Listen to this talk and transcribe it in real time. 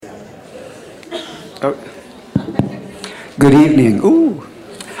Oh. Good evening. Ooh.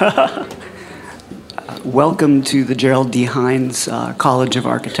 Welcome to the Gerald D. Hines College of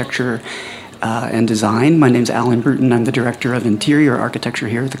Architecture and Design. My name's Alan Bruton. I'm the Director of Interior Architecture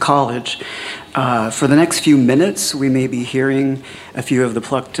here at the college. For the next few minutes, we may be hearing a few of the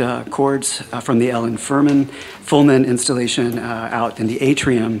plucked chords from the Ellen Fullman installation out in the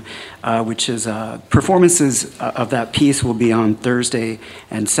atrium, which is performances of that piece will be on Thursday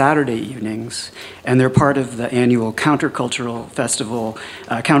and Saturday evenings, and they're part of the annual Countercultural Festival,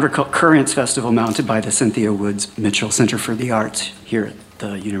 Countercurrents Festival mounted by the Cynthia Woods Mitchell Center for the Arts here at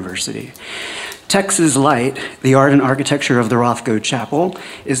the university. Texas Light, the Art and Architecture of the Rothko Chapel,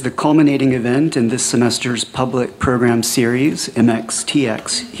 is the culminating event in this semester's public program series,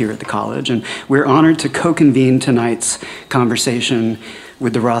 MXTX, here at the college. And we're honored to co-convene tonight's conversation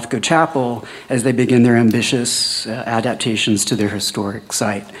with the Rothko Chapel as they begin their ambitious adaptations to their historic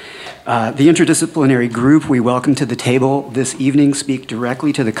site. The interdisciplinary group we welcome to the table this evening speak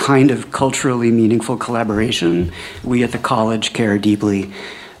directly to the kind of culturally meaningful collaboration we at the college care deeply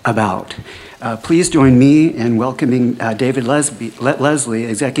about. Please join me in welcoming David Leslie,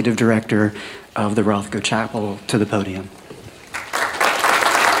 Executive Director of the Rothko Chapel, to the podium.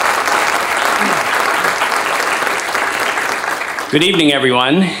 Good evening,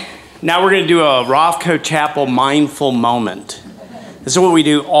 everyone. Now we're going to do a Rothko Chapel mindful moment. This is what we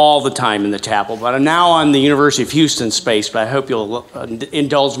do all the time in the chapel, but I'm now on the University of Houston space, but I hope you'll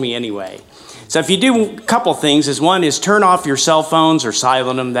indulge me anyway. So if you do a couple things, one is turn off your cell phones or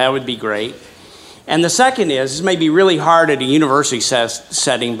silent them, that would be great. And the second is, this may be really hard at a university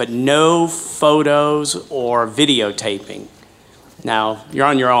setting, but no photos or videotaping. Now, you're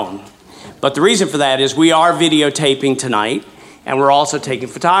on your own. But the reason for that is we are videotaping tonight, and we're also taking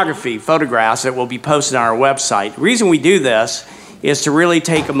photographs that will be posted on our website. The reason we do this is to really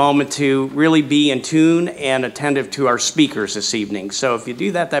take a moment to really be in tune and attentive to our speakers this evening. So if you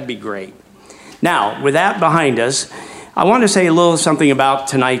do that, that'd be great. Now, with that behind us, I want to say a little something about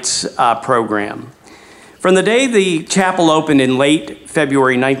tonight's program. From the day the chapel opened in late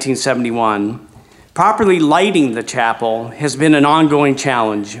February 1971, properly lighting the chapel has been an ongoing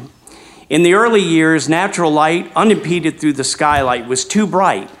challenge. In the early years, natural light, unimpeded through the skylight, was too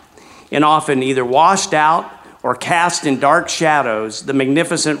bright and often either washed out or cast in dark shadows the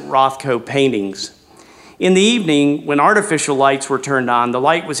magnificent Rothko paintings. In the evening, when artificial lights were turned on, the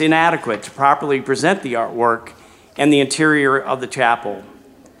light was inadequate to properly present the artwork and the interior of the chapel.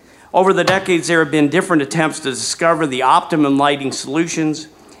 Over the decades, there have been different attempts to discover the optimum lighting solutions,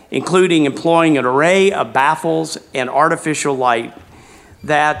 including employing an array of baffles and artificial light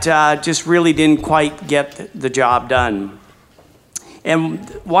that just really didn't quite get the job done. And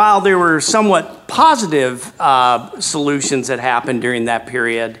while there were somewhat positive solutions that happened during that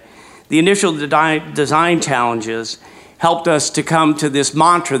period, the initial design challenges helped us to come to this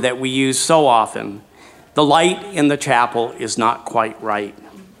mantra that we use so often: the light in the chapel is not quite right.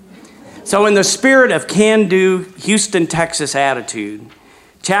 So in the spirit of can-do Houston, Texas attitude,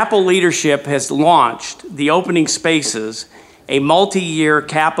 chapel leadership has launched the Opening Spaces, a multi-year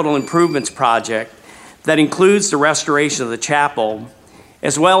capital improvements project that includes the restoration of the chapel,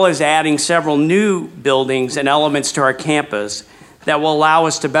 as well as adding several new buildings and elements to our campus that will allow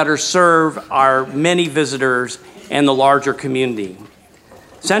us to better serve our many visitors and the larger community.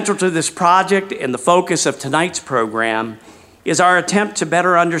 Central to this project and the focus of tonight's program is our attempt to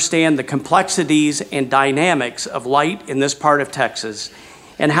better understand the complexities and dynamics of light in this part of Texas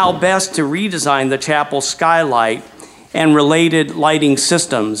and how best to redesign the chapel skylight and related lighting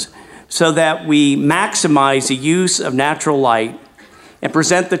systems so that we maximize the use of natural light and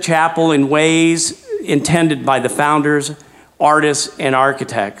present the chapel in ways intended by the founders, artists, and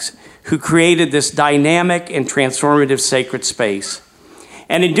architects who created this dynamic and transformative sacred space.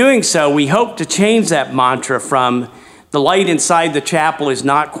 And in doing so, we hope to change that mantra from the light inside the chapel is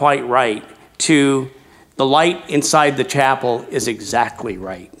not quite right to the light inside the chapel is exactly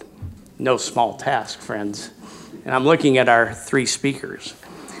right. No small task, friends. And I'm looking at our three speakers.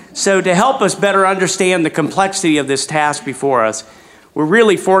 So to help us better understand the complexity of this task before us, we're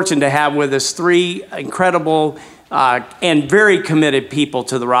really fortunate to have with us three incredible and very committed people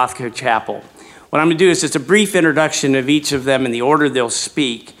to the Rothko Chapel. What I'm going to do is just a brief introduction of each of them in the order they'll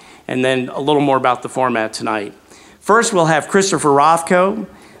speak, and then a little more about the format tonight. First, we'll have Christopher Rothko,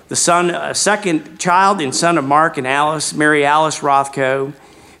 the second child and son of Mark and Mary Alice Rothko,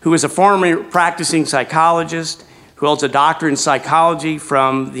 who is a former practicing psychologist who holds a doctorate in psychology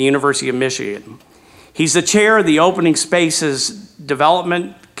from the University of Michigan. He's the chair of the Opening Spaces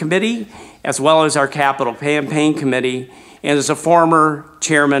Development Committee, as well as our Capital Campaign Committee, and is a former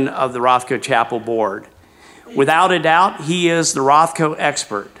chairman of the Rothko Chapel Board. Without a doubt, he is the Rothko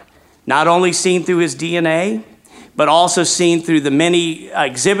expert, not only seen through his DNA, but also seen through the many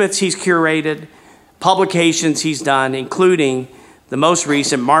exhibits he's curated, publications he's done, including the most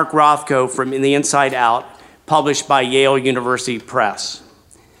recent Mark Rothko from In the Inside Out, published by Yale University Press.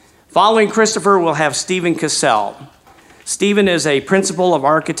 Following Christopher, we'll have Stephen Cassell. Stephen is a principal of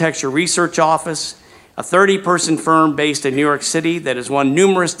Architecture Research Office, a 30-person firm based in New York City that has won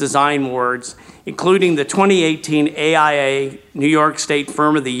numerous design awards, including the 2018 AIA New York State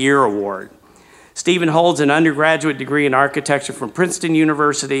Firm of the Year Award. Stephen holds an undergraduate degree in architecture from Princeton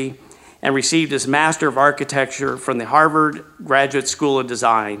University and received his Master of Architecture from the Harvard Graduate School of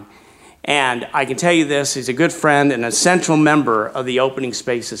Design. And I can tell you this, he's a good friend and an essential member of the Opening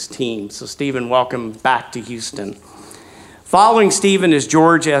Spaces team. So Stephen, welcome back to Houston. Following Stephen is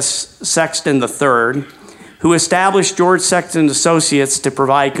George S. Sexton III, who established George Sexton Associates to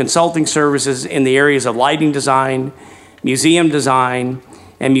provide consulting services in the areas of lighting design, museum design,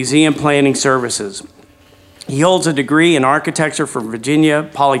 and museum planning services. He holds a degree in architecture from Virginia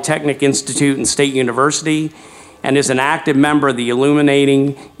Polytechnic Institute and State University, and is an active member of the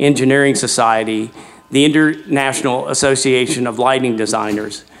Illuminating Engineering Society, the International Association of Lighting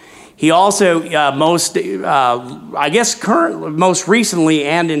Designers. He also, most recently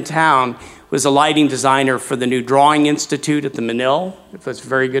and in town, was a lighting designer for the new Drawing Institute at the Menil. It's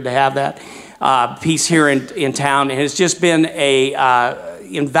very good to have that piece here in town, and has just been a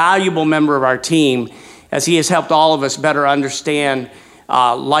invaluable member of our team as he has helped all of us better understand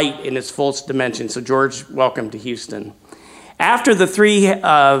light in its fullest dimension. So George, welcome to Houston. After the three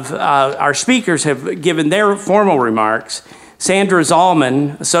of our speakers have given their formal remarks, Sandra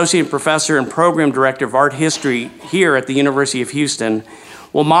Zalman, Associate Professor and Program Director of Art History here at the University of Houston,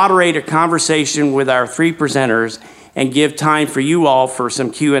 will moderate a conversation with our three presenters and give time for you all for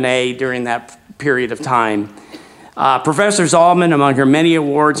some Q&A during that period of time. Professor Zalman, among her many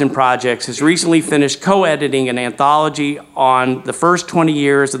awards and projects, has recently finished co-editing an anthology on the first 20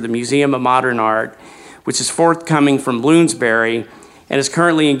 years of the Museum of Modern Art, which is forthcoming from Bloomsbury, and is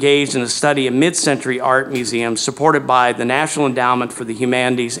currently engaged in the study of mid-century art museums supported by the National Endowment for the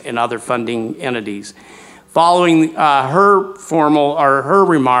Humanities and other funding entities. Following her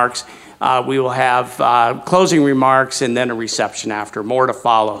remarks, we will have closing remarks and then a reception after, more to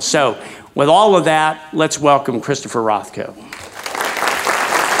follow. So with all of that, let's welcome Christopher Rothko.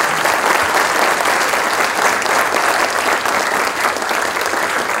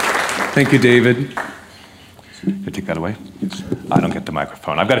 Thank you, David. Can I take that away? I don't get the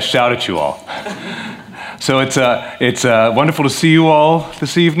microphone. I've got to shout at you all. So it's wonderful to see you all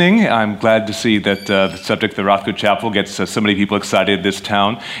this evening. I'm glad to see that the subject of the Rothko Chapel gets so many people excited in this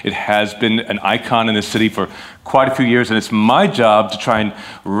town. It has been an icon in this city for quite a few years, and it's my job to try and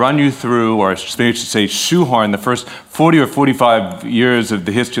run you through, or I should say shoehorn, the first 40 or 45 years of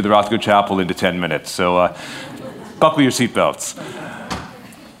the history of the Rothko Chapel into 10 minutes. So buckle your seatbelts.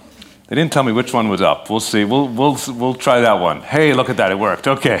 They didn't tell me which one was up. We'll see. We'll try that one. Hey, look at that. It worked.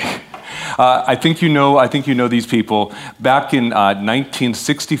 Okay. I think you know these people. Back in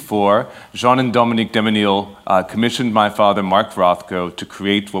 1964, Jean and Dominique Demenil commissioned my father, Mark Rothko, to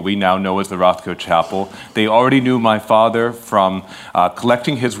create what we now know as the Rothko Chapel. They already knew my father from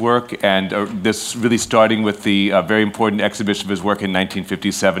collecting his work, and this really starting with the very important exhibition of his work in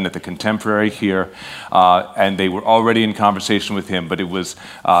 1957 at the Contemporary here, and they were already in conversation with him, but it was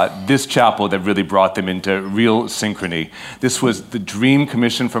this chapel that really brought them into real synchrony. This was the dream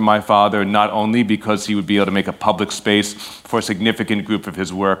commission for my father, not only because he would be able to make a public space for a significant group of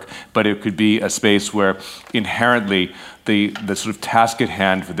his work, but it could be a space where inherently the sort of task at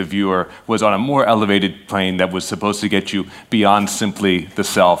hand for the viewer was on a more elevated plane that was supposed to get you beyond simply the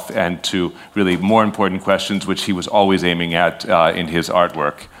self and to really more important questions, which he was always aiming at in his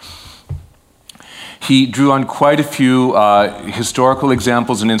artwork. He drew on quite a few historical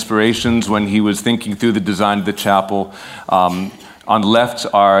examples and inspirations when he was thinking through the design of the chapel. On the left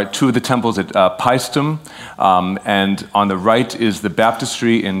are two of the temples at Paestum, and on the right is the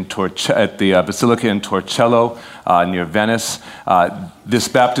baptistry at the Basilica in Torcello near Venice. This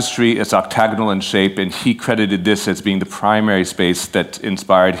baptistry is octagonal in shape, and he credited this as being the primary space that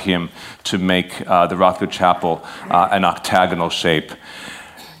inspired him to make the Rothko Chapel an octagonal shape.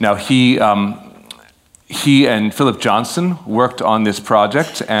 Now, he and Philip Johnson worked on this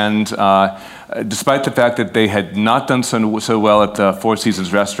project, and despite the fact that they had not done so well at the Four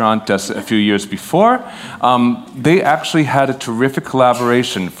Seasons restaurant just a few years before, they actually had a terrific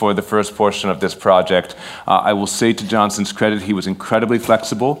collaboration for the first portion of this project. I will say to Johnson's credit, he was incredibly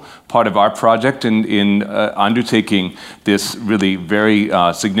flexible. Part of our project in undertaking this really very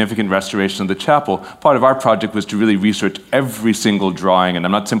significant restoration of the chapel, part of our project was to really research every single drawing, and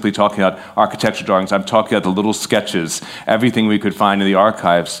I'm not simply talking about architecture drawings, I'm talking about the little sketches, everything we could find in the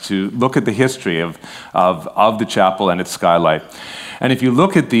archives to look at the history of the chapel and its skylight. And if you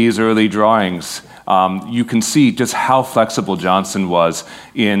look at these early drawings, you can see just how flexible Johnson was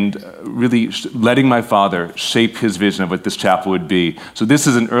in really letting my father shape his vision of what this chapel would be. So this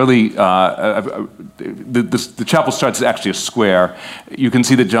is an early, the chapel starts as actually a square. You can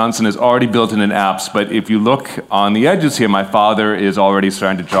see that Johnson has already built in an apse, but if you look on the edges here, my father is already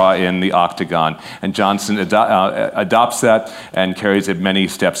starting to draw in the octagon. And Johnson adopts that and carries it many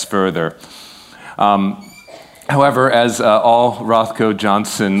steps further. However, as all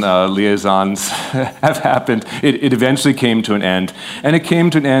Rothko-Johnson liaisons have happened, it eventually came to an end. And it came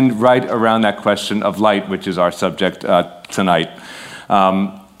to an end right around that question of light, which is our subject tonight.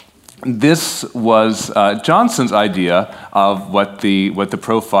 This was Johnson's idea of what the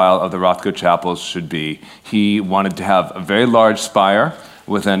profile of the Rothko chapels should be. He wanted to have a very large spire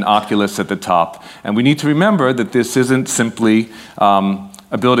with an oculus at the top. And we need to remember that this isn't simply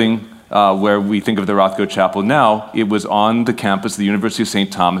a building where we think of the Rothko Chapel now. It was on the campus of the University of St.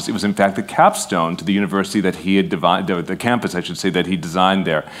 Thomas. It was in fact the capstone to the university that he had the campus, I should say, that he designed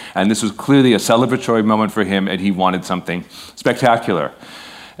there. And this was clearly a celebratory moment for him, and he wanted something spectacular.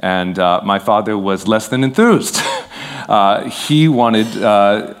 And my father was less than enthused. He wanted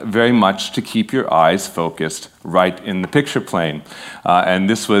very much to keep your eyes focused right in the picture plane, and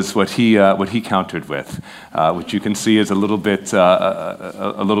this was what he countered with, which you can see is a little bit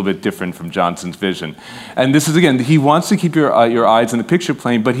different from Johnson's vision. And this is, again, he wants to keep your eyes in the picture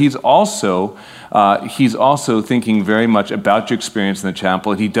plane, but he's also thinking very much about your experience in the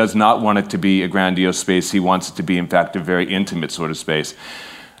chapel. He does not want it to be a grandiose space. He wants it to be, in fact, a very intimate sort of space.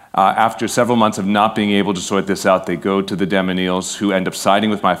 After several months of not being able to sort this out, they go to the Demonils, who end up siding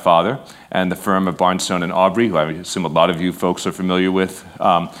with my father and the firm of Barnstone and Aubrey, who I assume a lot of you folks are familiar with,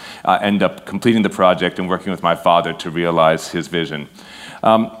 end up completing the project and working with my father to realize his vision.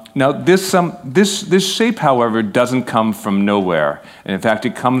 Now, this shape, however, doesn't come from nowhere. And in fact,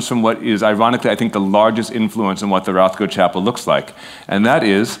 it comes from what is, ironically, I think, the largest influence on what the Rothko Chapel looks like. And that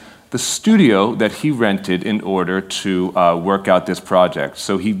is the studio that he rented in order to work out this project.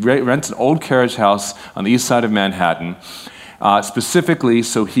 So he rents an old carriage house on the east side of Manhattan, specifically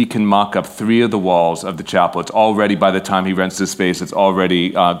so he can mock up 3 of the walls of the chapel. It's already, by the time he rents this space, it's already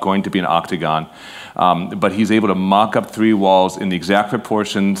going to be an octagon. But he's able to mock up 3 walls in the exact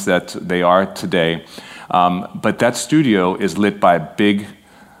proportions that they are today. But that studio is lit by a big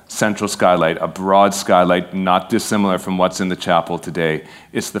central skylight, a broad skylight, not dissimilar from what's in the chapel today.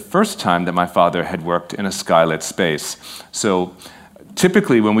 It's the first time that my father had worked in a skylit space. So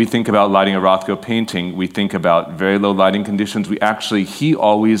typically when we think about lighting a Rothko painting, we think about very low lighting conditions. He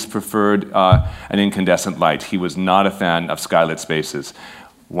always preferred an incandescent light. He was not a fan of skylit spaces.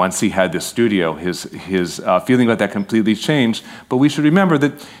 Once he had this studio, his feeling about that completely changed. But we should remember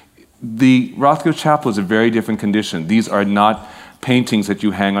that the Rothko Chapel is a very different condition. These are not paintings that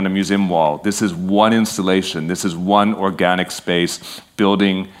you hang on a museum wall. This is one installation. This is one organic space,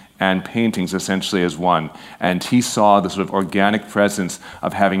 building and paintings essentially as one. And he saw the sort of organic presence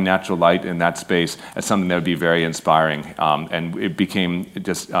of having natural light in that space as something that would be very inspiring. And it became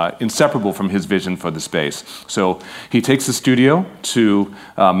just inseparable from his vision for the space. So he takes the studio to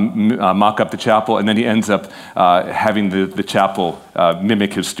mock up the chapel, and then he ends up having the chapel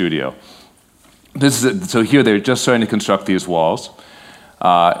mimic his studio. So here they're just starting to construct these walls.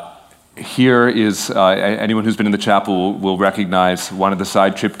 Here is, anyone who's been in the chapel will recognize one of the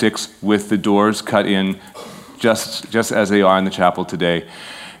side triptychs with the doors cut in just as they are in the chapel today.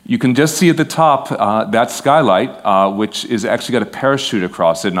 You can just see at the top that skylight, which is actually got a parachute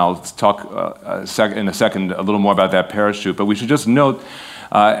across it, and I'll talk in a second a little more about that parachute, but we should just note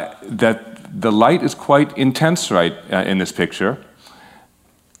that the light is quite intense right in this picture.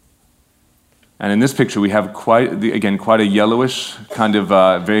 And in this picture, we have quite a yellowish, kind of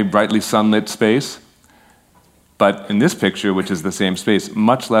very brightly sunlit space. But in this picture, which is the same space,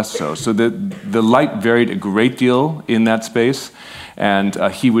 much less so. So the light varied a great deal in that space. And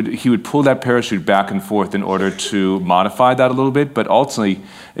he would pull that parachute back and forth in order to modify that a little bit, but ultimately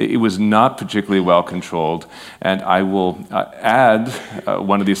it was not particularly well controlled. And I will add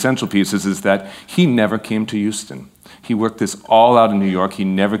one of the essential pieces is that he never came to Houston. He worked this all out in New York. He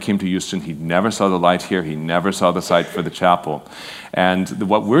never came to Houston. He never saw the light here. He never saw the site for the chapel. And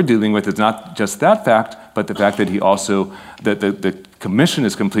what we're dealing with is not just that fact, but the fact that he also, that the commission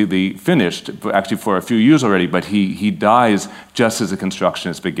is completely finished, actually for a few years already, but he dies just as the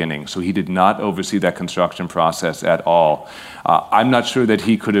construction is beginning. So he did not oversee that construction process at all. I'm not sure that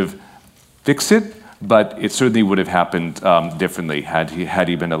he could have fixed it, but it certainly would have happened differently had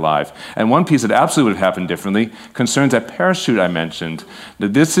he been alive. And one piece that absolutely would have happened differently concerns that parachute I mentioned. Now,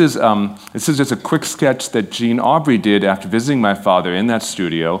 this is just a quick sketch that Gene Aubry did after visiting my father in that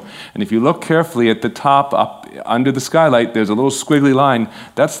studio. And if you look carefully at the top, up under the skylight, there's a little squiggly line.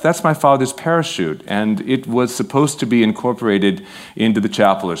 That's my father's parachute, and it was supposed to be incorporated into the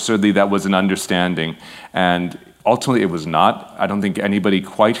chapel, or certainly that was an understanding. And ultimately, it was not. I don't think anybody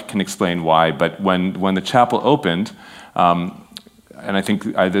quite can explain why, but when the chapel opened, and I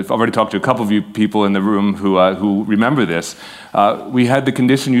think I've already talked to a couple of you people in the room who remember this, we had the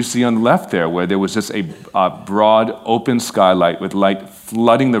condition you see on the left there, where there was just a broad, open skylight with light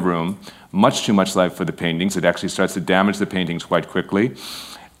flooding the room, much too much light for the paintings. It actually starts to damage the paintings quite quickly.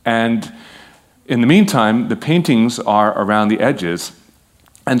 And in the meantime, the paintings are around the edges.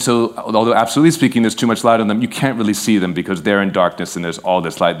 And so, although absolutely speaking, there's too much light on them, you can't really see them because they're in darkness and there's all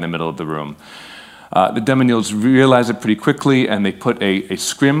this light in the middle of the room. The Demesnils realize it pretty quickly, and they put a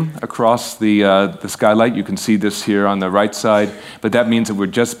scrim across the skylight. You can see this here on the right side, but that means that we're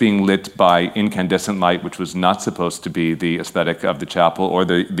just being lit by incandescent light, which was not supposed to be the aesthetic of the chapel or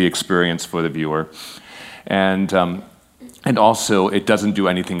the experience for the viewer. And also, it doesn't do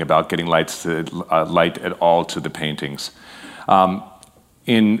anything about getting light at all to the paintings.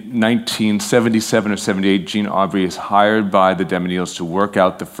 In 1977 or 78, Gene Aubry is hired by the Demesnils to work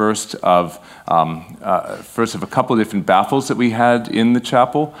out the first of a couple of different baffles that we had in the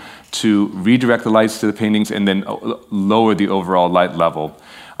chapel to redirect the lights to the paintings and then lower the overall light level.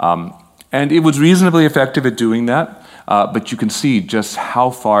 And it was reasonably effective at doing that, but you can see just how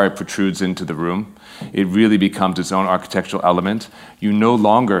far it protrudes into the room. It really becomes its own architectural element. You no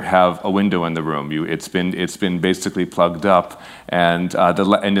longer have a window in the room. It's been basically plugged up, and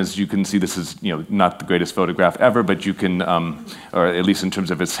as you can see, this is not the greatest photograph ever, but you can, or at least in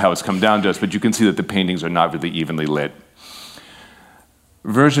terms of how it's come down to us, but you can see that the paintings are not really evenly lit.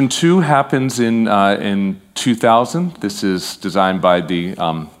 Version 2 happens in 2000. This is designed by the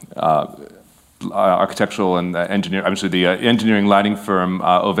architectural and engineering lighting firm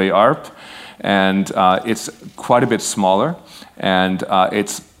Ove Arp. And it's quite a bit smaller, and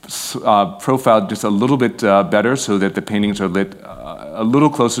it's profiled just a little bit better so that the paintings are lit a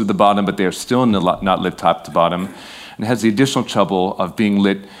little closer to the bottom, but they are still not lit top to bottom. And it has the additional trouble of being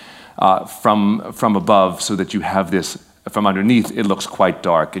lit from above, so that you have this, from underneath, it looks quite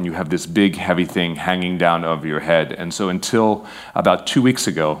dark, and you have this big, heavy thing hanging down over your head. And so until about 2 weeks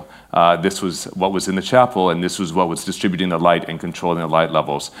ago, this was what was in the chapel, and this was what was distributing the light and controlling the light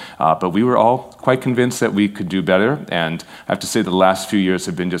levels. But we were all quite convinced that we could do better, and I have to say the last few years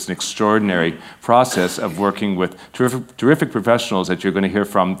have been just an extraordinary process of working with terrific professionals that you're going to hear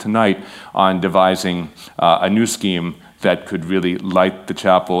from tonight on devising a new scheme that could really light the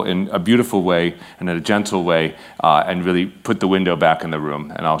chapel in a beautiful way and in a gentle way, and really put the window back in the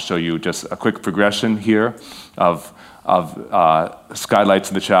room. And I'll show you just a quick progression here of skylights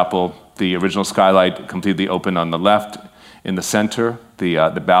in the chapel. The original skylight completely open on the left. In the center,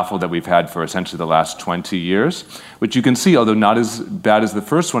 the baffle that we've had for essentially the last 20 years, which you can see, although not as bad as the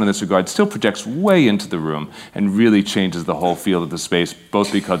first one in this regard, still projects way into the room and really changes the whole feel of the space,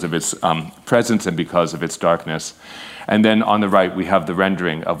 both because of its presence and because of its darkness. And then on the right, we have the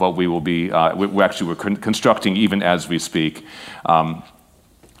rendering of what we will be, we're constructing even as we speak.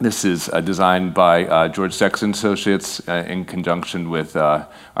 This is designed by George Sexton Associates in conjunction with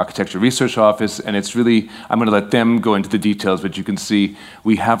Architecture Research Office, and it's really, I'm going to let them go into the details, but you can see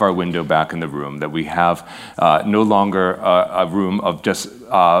we have our window back in the room, that we have no longer a room of just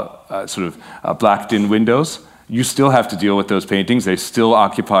blacked-in windows. You still have to deal with those paintings. They still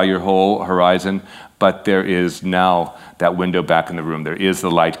occupy your whole horizon, but there is now that window back in the room. There is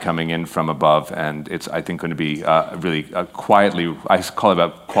the light coming in from above, and it's, I think, going to be really quietly, I call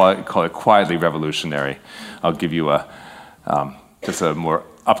it quietly revolutionary. I'll give you just a more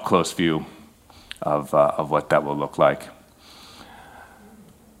up-close view of what that will look like.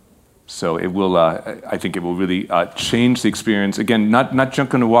 So it will, I think it will really change the experience. Again, not just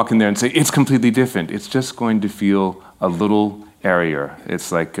going to walk in there and say, it's completely different. It's just going to feel a little airier.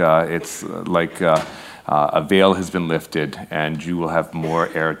 It's like a veil has been lifted, and you will have more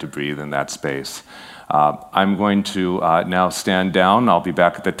air to breathe in that space. I'm going to now stand down. I'll be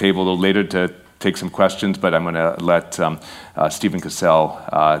back at the table a little later to take some questions, but I'm going to let Stephen Cassell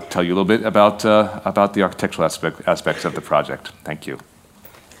tell you a little bit about the architectural aspects of the project. Thank you.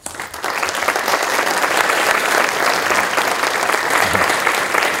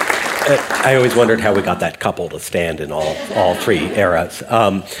 I always wondered how we got that couple to stand in all three eras.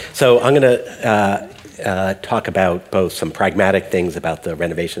 So I'm going to talk about both some pragmatic things about the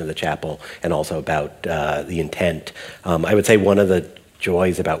renovation of the chapel and also about the intent. I would say one of the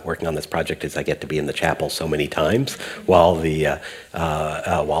joys about working on this project is I get to be in the chapel so many times while the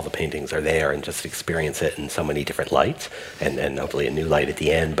paintings are there and just experience it in so many different lights and hopefully a new light at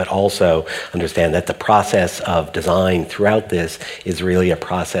the end, but also understand that the process of design throughout this is really a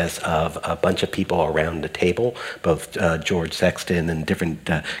process of a bunch of people around the table, both George Sexton and different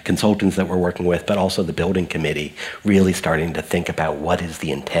consultants that we're working with, but also the building committee really starting to think about what is the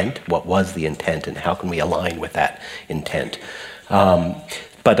intent, what was the intent, and how can we align with that intent.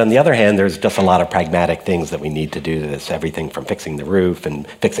 But on the other hand, there's just a lot of pragmatic things that we need to do to this. Everything from fixing the roof and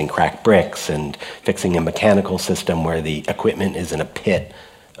fixing cracked bricks and fixing a mechanical system where the equipment is in a pit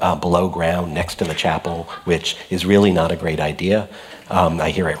below ground next to the chapel, which is really not a great idea.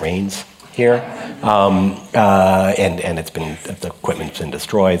 I hear it rains here, and it's been, the equipment's been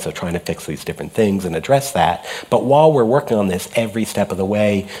destroyed, so trying to fix these different things and address that. But while we're working on this every step of the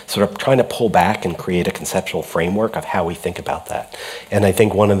way, sort of trying to pull back and create a conceptual framework of how we think about that. And I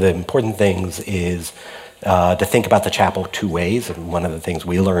think one of the important things is to think about the chapel two ways. And one of the things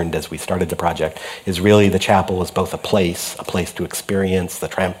we learned as we started the project is really the chapel is both a place to experience the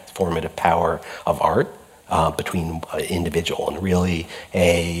transformative power of art, between individual and really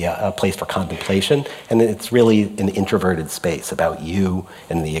a place for contemplation. And it's really an introverted space about you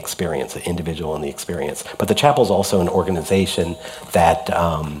and the experience, the individual and the experience. But the chapel is also an organization that,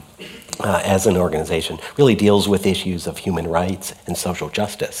 as an organization, really deals with issues of human rights and social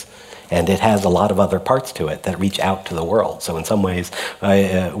justice. And it has a lot of other parts to it that reach out to the world. So in some ways,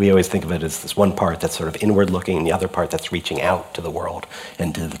 we always think of it as this one part that's sort of inward looking and the other part that's reaching out to the world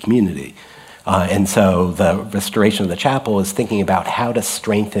and to the community. And so the restoration of the chapel is thinking about how to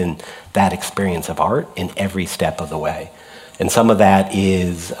strengthen that experience of art in every step of the way. And some of that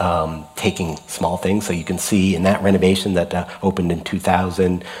is taking small things. So you can see in that renovation that opened in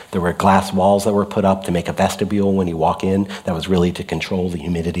 2000, there were glass walls that were put up to make a vestibule when you walk in. That was really to control the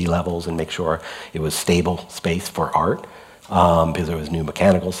humidity levels and make sure it was stable space for art. Because there was a new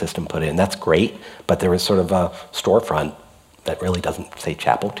mechanical system put in. That's great, but there was sort of a storefront that really doesn't say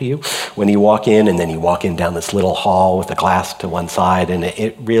chapel to you when you walk in, and then you walk in down this little hall with a glass to one side, and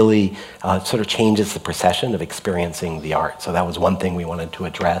it really sort of changes the procession of experiencing the art. So that was one thing we wanted to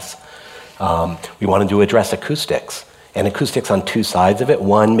address. We wanted to address acoustics, and acoustics on two sides of it.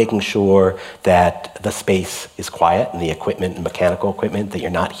 One, making sure that the space is quiet and the equipment and mechanical equipment, that you're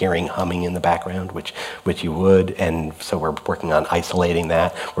not hearing humming in the background, which you would. And so we're working on isolating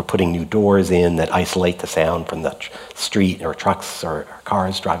that. We're putting new doors in that isolate the sound from the street or trucks or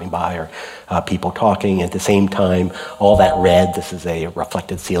cars driving by or people talking. At the same time, all that red, this is a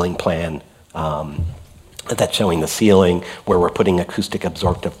reflected ceiling plan that's showing the ceiling where we're putting acoustic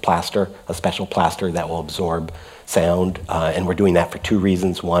absorptive plaster, a special plaster that will absorb sound, and we're doing that for two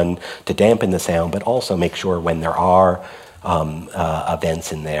reasons. One, to dampen the sound, but also make sure when there are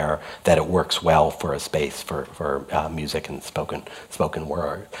events in there that it works well for a space for music and spoken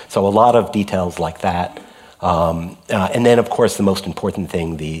word. So a lot of details like that. And then, of course, the most important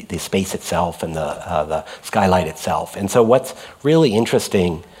thing, the space itself and the skylight itself. And so what's really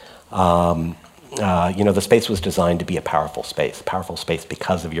interesting, the space was designed to be a powerful space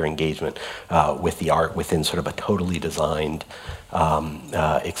because of your engagement with the art within sort of a totally designed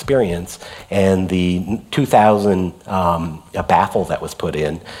experience. And the 2000 baffle that was put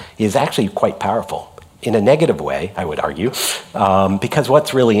in is actually quite powerful. In a negative way, I would argue, because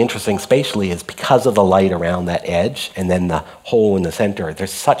what's really interesting spatially is because of the light around that edge and then the hole in the center,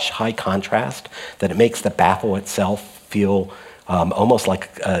 there's such high contrast that it makes the baffle itself feel almost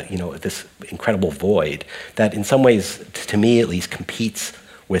like this incredible void that in some ways, to me at least, competes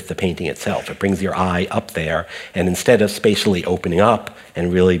with the painting itself. It brings your eye up there, and instead of spatially opening up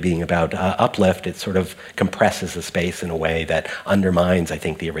and really being about uplift, it sort of compresses the space in a way that undermines, I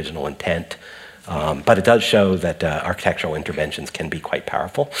think, the original intent. But it does show that architectural interventions can be quite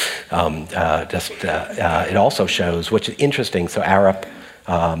powerful. It also shows, which is interesting, so Arup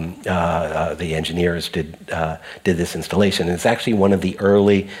the engineers did this installation. And it's actually one of the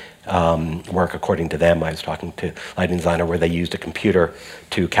early work, according to them. I was talking to a lighting designer where they used a computer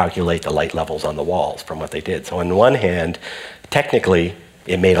to calculate the light levels on the walls from what they did. So on one hand, technically,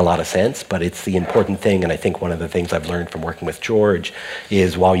 it made a lot of sense, but it's the important thing, and I think one of the things I've learned from working with George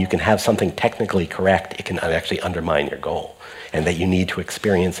is while you can have something technically correct, it can actually undermine your goal, and that you need to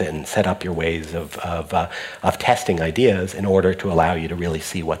experience it and set up your ways of testing ideas in order to allow you to really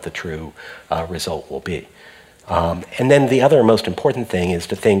see what the true result will be. And then the other most important thing is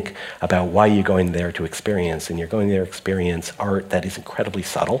to think about why you're going there to experience, and you're going there to experience art that is incredibly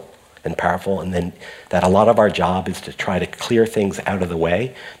subtle and powerful, and then that a lot of our job is to try to clear things out of the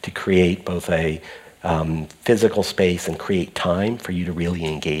way to create both a physical space and create time for you to really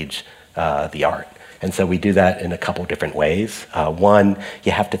engage the art. And so we do that in a couple different ways. One,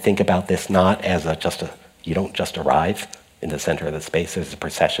 you have to think about this not as you don't just arrive in the center of the space. There's a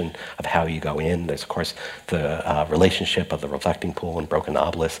procession of how you go in. There's, of course, the relationship of the reflecting pool and broken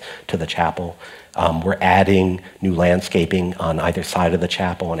obelisk to the chapel. We're adding new landscaping on either side of the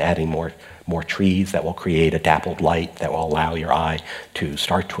chapel and adding more trees that will create a dappled light that will allow your eye to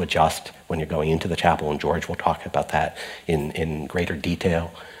start to adjust when you're going into the chapel, and George will talk about that in greater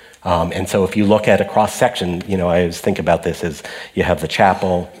detail. And so if you look at a cross-section, I always think about this as you have the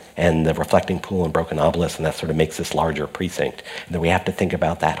chapel and the reflecting pool and broken obelisk, and that sort of makes this larger precinct. And then we have to think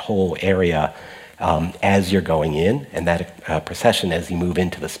about that whole area as you're going in, and that procession as you move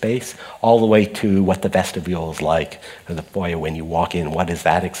into the space, all the way to what the vestibule is like, or the foyer when you walk in, what is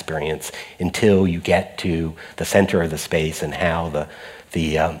that experience, until you get to the center of the space and how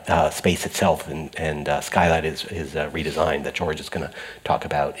the space itself and skylight is redesigned, that George is going to talk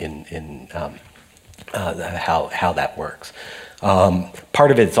about in how that works. Part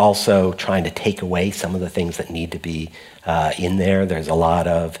of it's also trying to take away some of the things that need to be in there. There's a lot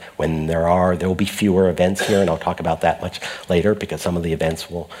of, there will be fewer events here, and I'll talk about that much later because some of the events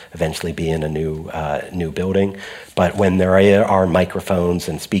will eventually be in a new building. But when there are microphones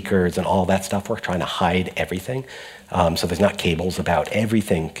and speakers and all that stuff, we're trying to hide everything. So there's not cables about.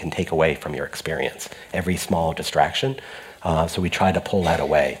 Everything can take away from your experience, every small distraction. So we try to pull that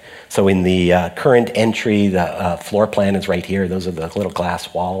away. So in the current entry, the floor plan is right here. Those are the little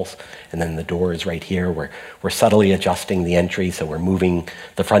glass walls. And then the door is right here. We're subtly adjusting the entry, so we're moving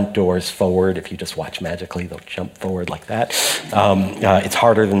the front doors forward. If you just watch magically, they'll jump forward like that. It's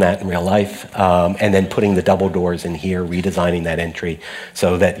harder than that in real life. And then putting the double doors in here, redesigning that entry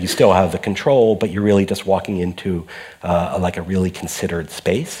so that you still have the control, but you're really just walking into like a really considered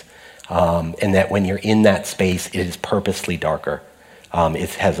space. And that when you're in that space, it is purposely darker.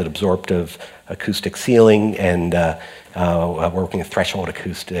 It has an absorptive acoustic ceiling, and we're working with threshold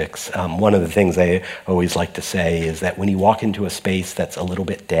acoustics. One of the things I always like to say is that when you walk into a space that's a little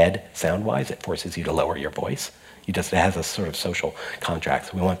bit dead sound-wise, it forces you to lower your voice. It has a sort of social contract.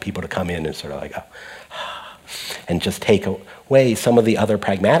 So we want people to come in and sort of like, and just take away some of the other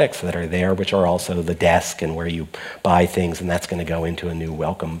pragmatics that are there, which are also the desk and where you buy things, and that's going to go into a new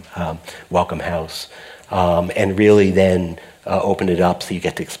welcome house, and really then open it up so you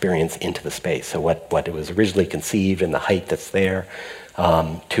get to experience into the space. So what it was originally conceived and the height that's there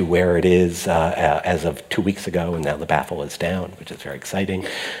to where it is as of 2 weeks ago, and now the baffle is down, which is very exciting,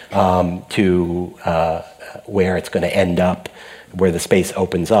 to where it's going to end up, where the space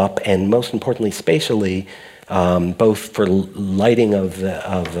opens up, and most importantly, spatially, both for lighting of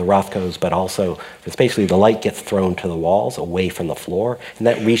the Rothkos, but also spatially the light gets thrown to the walls away from the floor, and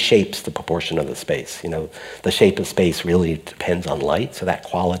that reshapes the proportion of the space. The shape of space really depends on light, so that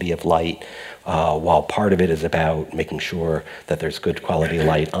quality of light, while part of it is about making sure that there's good quality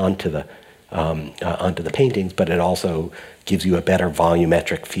light onto the paintings, but it also gives you a better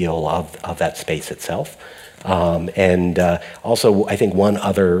volumetric feel of that space itself. And also, I think one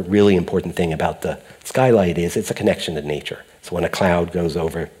other really important thing about the skylight is it's a connection to nature. So when a cloud goes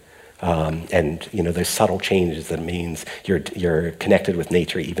over, and there's subtle changes, that means you're connected with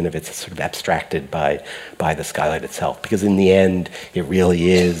nature, even if it's sort of abstracted by the skylight itself. Because in the end, it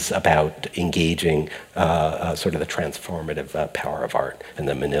really is about engaging sort of the transformative power of art and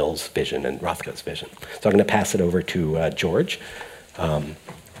the Menil's vision and Rothko's vision. So I'm going to pass it over to George,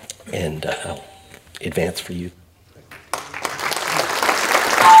 and I'll advance for you.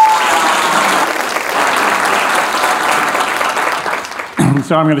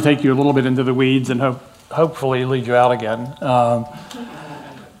 So I'm going to take you a little bit into the weeds and hopefully lead you out again.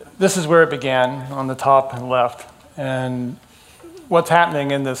 This is where it began, on the top and left. And what's happening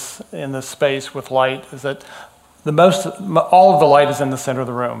in this space with light is that all of the light is in the center of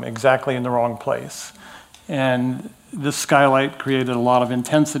the room, exactly in the wrong place. And this skylight created a lot of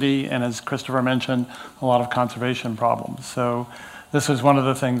intensity and, as Christopher mentioned, a lot of conservation problems. So this was one of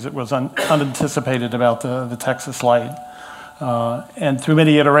the things that was unanticipated about the Texas light. And through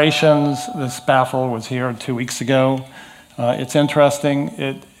many iterations, this baffle was here 2 weeks ago. It's interesting.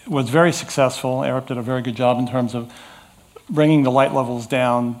 It was very successful. Arup did a very good job in terms of bringing the light levels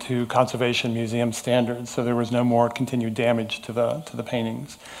down to Conservation Museum standards, so there was no more continued damage to the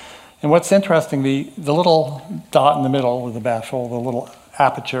paintings. And what's interesting, the little dot in the middle of the baffle, the little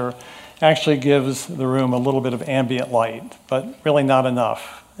aperture, actually gives the room a little bit of ambient light, but really not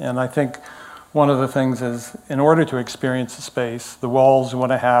enough. And I think one of the things is, in order to experience the space, the walls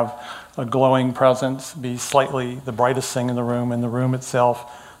want to have a glowing presence, be slightly the brightest thing in the room, and the room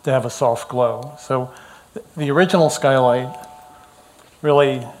itself to have a soft glow. So the original skylight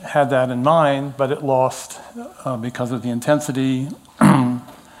really had that in mind, but it lost because of the intensity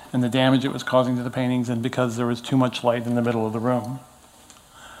and the damage it was causing to the paintings, and because there was too much light in the middle of the room.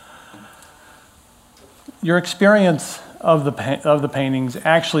 Your experience of the paintings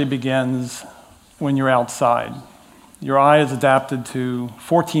actually begins when you're outside. Your eye is adapted to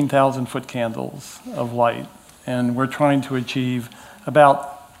 14,000-foot candles of light, and we're trying to achieve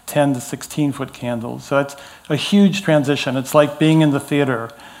about 10 to 16-foot candles. So it's a huge transition. It's like being in the theater,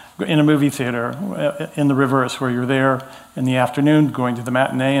 in a movie theater, in the reverse, where you're there in the afternoon going to the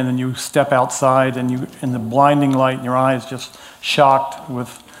matinee, and then you step outside and you, in the blinding light, and your eye is just shocked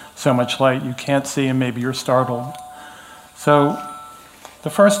with so much light you can't see, and maybe you're startled. So the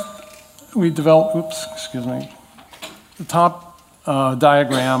first we developed, the top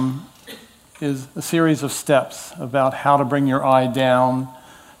diagram is a series of steps about how to bring your eye down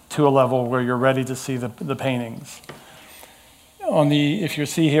to a level where you're ready to see the paintings. If you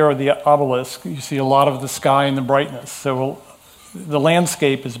see here the obelisk, you see a lot of the sky and the brightness. So the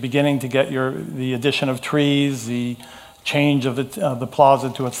landscape is beginning to get the addition of trees, the change of the plaza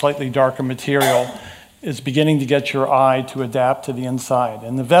to a slightly darker material is beginning to get your eye to adapt to the inside.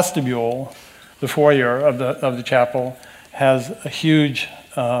 And the vestibule, the foyer of the chapel, has a huge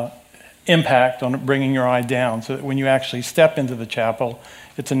impact on bringing your eye down, so that when you actually step into the chapel,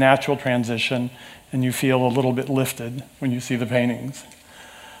 it's a natural transition and you feel a little bit lifted when you see the paintings.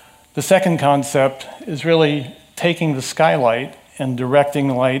 The second concept is really taking the skylight and directing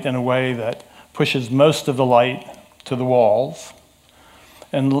light in a way that pushes most of the light to the walls,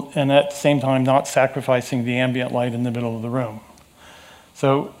 and at the same time not sacrificing the ambient light in the middle of the room.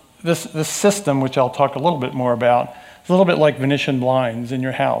 So this system, which I'll talk a little bit more about, is a little bit like Venetian blinds in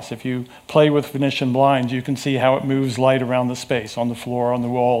your house. If you play with Venetian blinds, you can see how it moves light around the space, on the floor, on the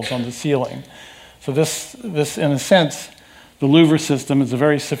walls, on the ceiling. So this in a sense, the Louvre system is a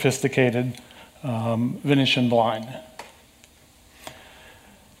very sophisticated Venetian blind.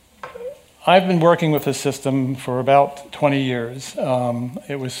 I've been working with this system for about 20 years.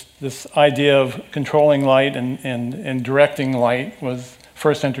 It was this idea of controlling light and directing light was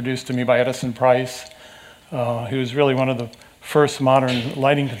first introduced to me by Edison Price, who was really one of the first modern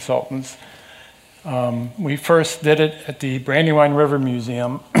lighting consultants. We first did it at the Brandywine River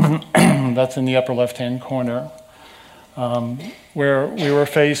Museum, that's in the upper left-hand corner, where we were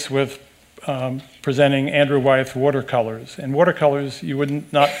faced with presenting Andrew Wyeth watercolors. And watercolors you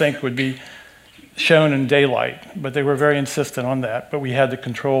would not think would be shown in daylight, but they were very insistent on that, but we had to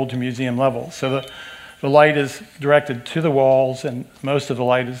control to museum level. So the light is directed to the walls, and most of the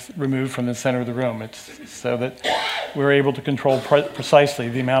light is removed from the center of the room. It's so that we're able to control precisely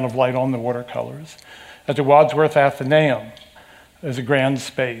the amount of light on the watercolors. At the Wadsworth Athenaeum, there's a grand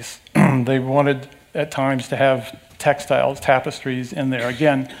space. They wanted at times to have textiles, tapestries in there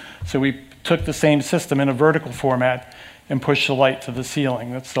again, so we took the same system in a vertical format and pushed the light to the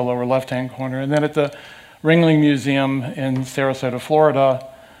ceiling. That's the lower left-hand corner. And then at the Ringling Museum in Sarasota, Florida,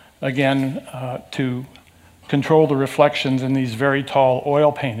 again, to control the reflections in these very tall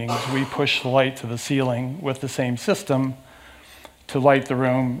oil paintings, we push the light to the ceiling with the same system to light the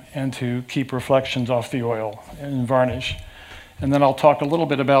room and to keep reflections off the oil and varnish. And then I'll talk a little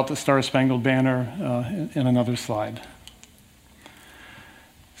bit about the Star Spangled Banner in another slide.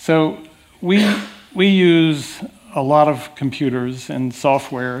 So we use a lot of computers and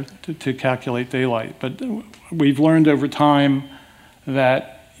software to calculate daylight, but we've learned over time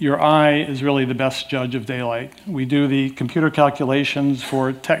that your eye is really the best judge of daylight. We do the computer calculations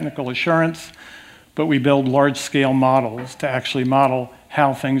for technical assurance, but we build large-scale models to actually model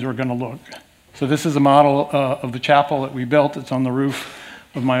how things are going to look. So this is a model of the chapel that we built. It's on the roof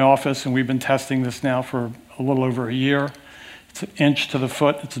of my office, and we've been testing this now for a little over a year. It's an inch to the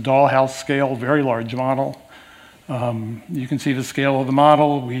foot. It's a dollhouse scale, very large model. You can see the scale of the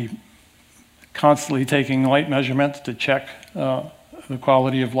model. We constantly taking light measurements to check the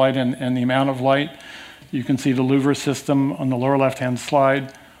quality of light and the amount of light. You can see the louver system on the lower left-hand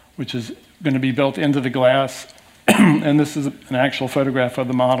slide, which is going to be built into the glass. And this is an actual photograph of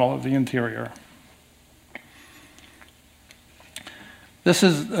the model of the interior. This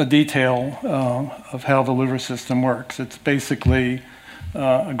is a detail of how the louver system works. It's basically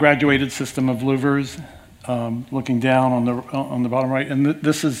a graduated system of louvers looking down on the bottom right. And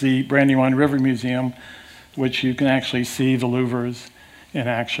this is the Brandywine River Museum, which you can actually see the louvers in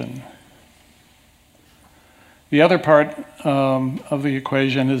action. The other part of the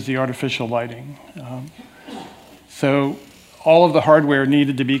equation is the artificial lighting. So all of the hardware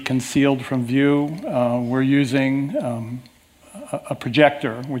needed to be concealed from view. We're using a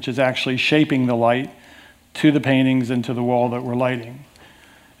projector, which is actually shaping the light to the paintings and to the wall that we're lighting.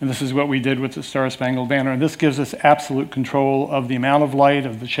 And this is what we did with the Star Spangled Banner. And this gives us absolute control of the amount of light,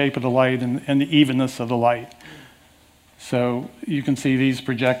 of the shape of the light, and the evenness of the light. So you can see these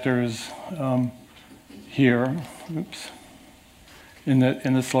projectors here, oops, in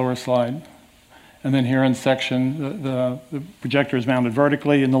this lower slide. And then here in section, the projector is mounted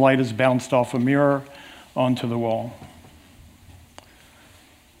vertically, and the light is bounced off a mirror onto the wall.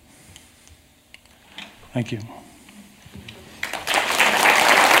 Thank you.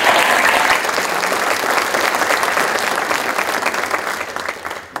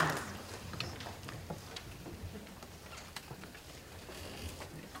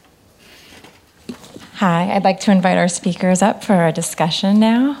 Hi, I'd like to invite our speakers up for a discussion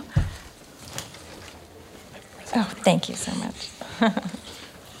now. Oh, thank you so much.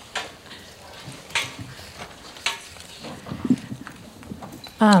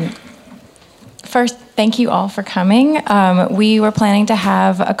 First, thank you all for coming. We were planning to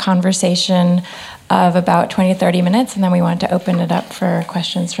have a conversation of about 20 to 30 minutes, and then we wanted to open it up for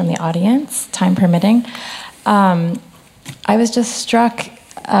questions from the audience, time permitting. I was just struck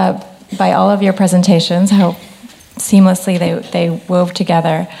by all of your presentations, how seamlessly they wove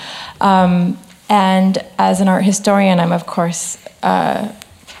together. And as an art historian, I'm of course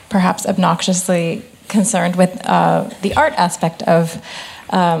perhaps obnoxiously concerned with the art aspect of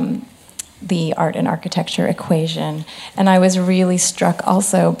the art and architecture equation. And I was really struck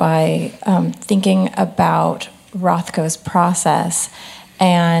also by thinking about Rothko's process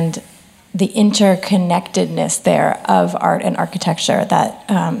and the interconnectedness there of art and architecture, that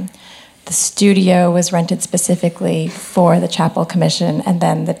the studio was rented specifically for the Chapel Commission, and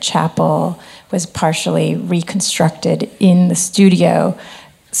then the chapel was partially reconstructed in the studio,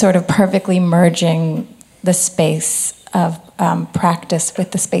 sort of perfectly merging the space of practice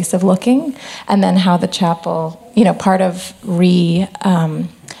with the space of looking, and then how the chapel, part of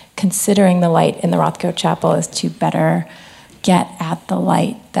considering the light in the Rothko Chapel is to better get at the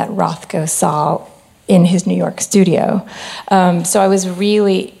light that Rothko saw in his New York studio. So I was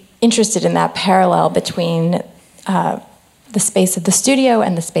really interested in that parallel between the space of the studio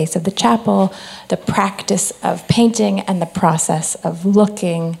and the space of the chapel, the practice of painting and the process of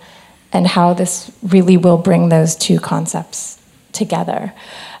looking, and how this really will bring those two concepts together.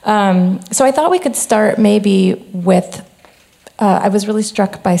 So I thought we could start maybe with, I was really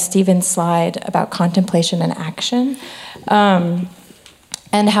struck by Stephen's slide about contemplation and action,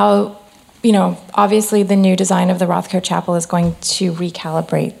 and how, obviously the new design of the Rothko Chapel is going to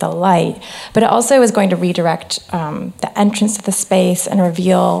recalibrate the light, but it also is going to redirect the entrance to the space and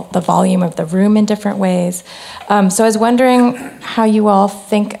reveal the volume of the room in different ways. So I was wondering how you all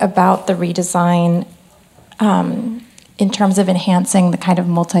think about the redesign in terms of enhancing the kind of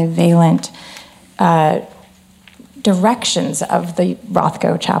multivalent directions of the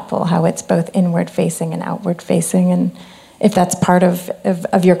Rothko Chapel, how it's both inward-facing and outward-facing, and if that's part of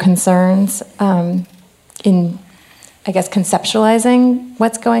your concerns in, I guess, conceptualizing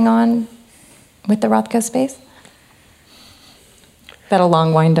what's going on with the Rothko space? Is that a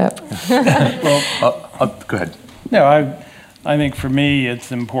long wind-up? Well, go ahead. No, I think for me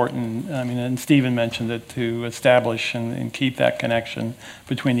it's important, and Stephen mentioned it, to establish and keep that connection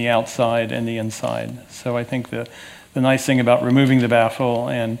between the outside and the inside. So I think the nice thing about removing the baffle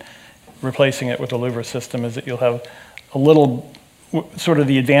and replacing it with a louver system is that you'll have a little sort of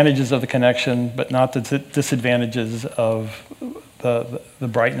the advantages of the connection, but not the disadvantages of the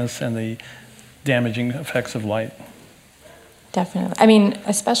brightness and the damaging effects of light. Definitely.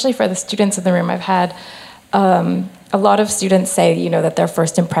 Especially for the students in the room, I've had a lot of students say, that their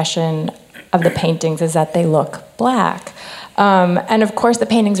first impression of the paintings is that they look black. And of course, the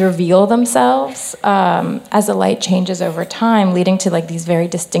paintings reveal themselves as the light changes over time, leading to these very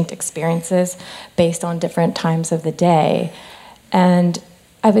distinct experiences based on different times of the day. And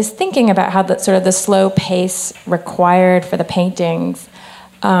I was thinking about how the sort of the slow pace required for the paintings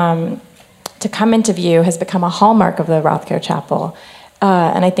to come into view has become a hallmark of the Rothko Chapel.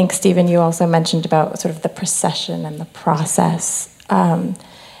 And I think, Stephen, you also mentioned about sort of the procession and the process.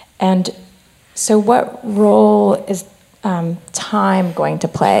 And so what role is time going to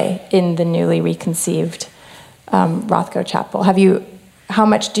play in the newly reconceived Rothko Chapel? How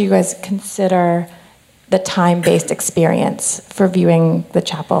much do you guys consider the time-based experience for viewing the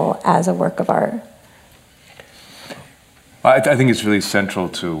chapel as a work of art? I think it's really central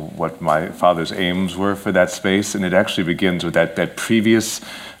to what my father's aims were for that space, and it actually begins with that previous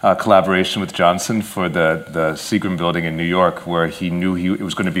collaboration with Johnson for the Seagram building in New York, where he knew it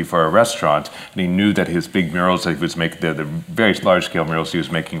was going to be for a restaurant, and he knew that his big murals that he was making, the very large-scale murals he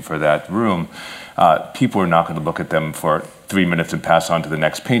was making for that room, people were not going to look at them for 3 minutes and pass on to the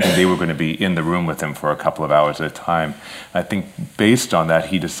next painting. They were going to be in the room with him for a couple of hours at a time. I think based on that,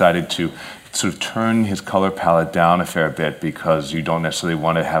 he decided to sort of turn his color palette down a fair bit, because you don't necessarily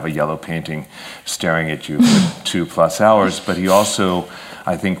want to have a yellow painting staring at you for 2+ hours. But he also,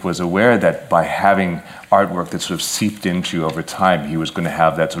 I think, was aware that by having artwork that sort of seeped into you over time, he was going to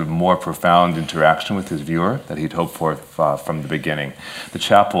have that sort of more profound interaction with his viewer that he'd hoped for from the beginning. The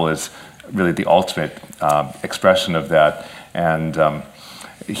chapel is really the ultimate expression of that, and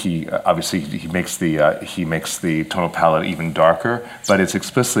he makes the tonal palette even darker, but it's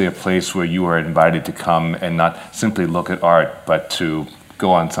explicitly a place where you are invited to come and not simply look at art, but to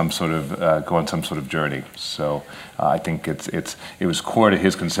go on some sort of journey. So I think it was core to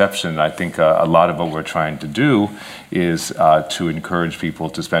his conception. I think a lot of what we're trying to do is to encourage people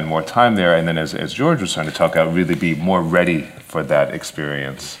to spend more time there, and then as George was trying to talk about, really be more ready for that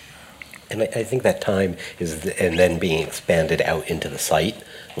experience. And I think that time is, and then being expanded out into the site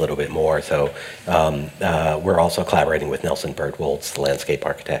a little bit more. So we're also collaborating with Nelson Birdwolds, the landscape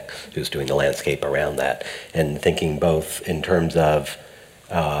architect, who's doing the landscape around that, and thinking both in terms of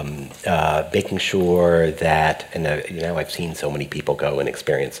making sure that, and I've seen so many people go and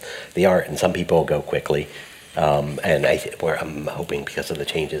experience the art, and some people go quickly. And I'm hoping because of the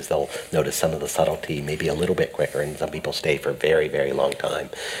changes, they'll notice some of the subtlety maybe a little bit quicker, and some people stay for a very, very long time.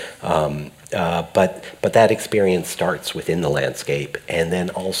 But that experience starts within the landscape, and then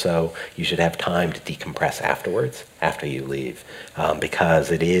also you should have time to decompress afterwards, after you leave, because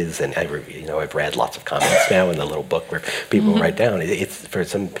it is, and I've read lots of comments now in the little book where people write down. It's for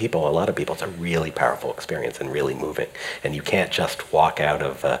some people, a lot of people, it's a really powerful experience and really moving, and you can't just walk out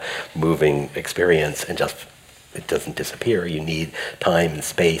of a moving experience and just. It doesn't disappear. You need time and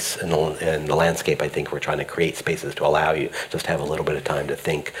space, and the landscape, I think we're trying to create spaces to allow you just have a little bit of time to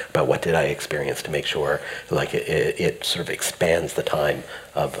think about what did I experience, to make sure like it sort of expands the time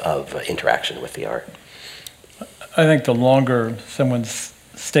of interaction with the art. I think the longer someone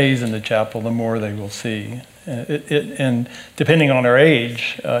stays in the chapel, the more they will see. And depending on our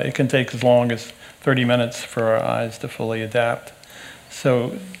age, it can take as long as 30 minutes for our eyes to fully adapt.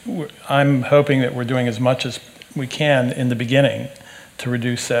 So I'm hoping that we're doing as much as we can in the beginning to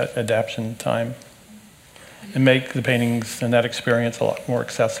reduce that adaptation time and make the paintings and that experience a lot more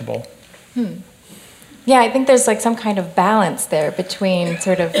accessible. Yeah, I think there's like some kind of balance there between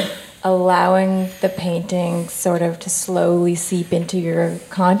sort of allowing the paintings sort of to slowly seep into your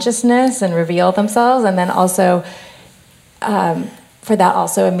consciousness and reveal themselves, and then also for that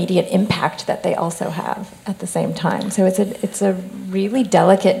also immediate impact that they also have at the same time. So it's a really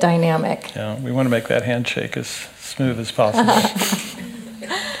delicate dynamic. Yeah, we want to make that handshake as smooth as possible.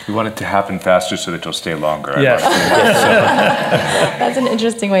 We want it to happen faster so that you'll stay longer. Yes. That's an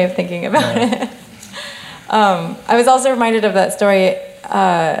interesting way of thinking about it. I was also reminded of that story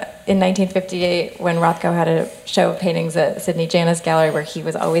in 1958 when Rothko had a show of paintings at Sidney Janis Gallery, where he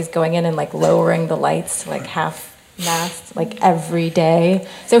was always going in and like lowering the lights to like half-mast, like every day.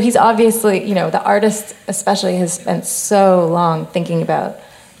 So he's obviously, the artist especially has spent so long thinking about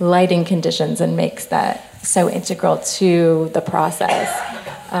lighting conditions and makes that so integral to the process.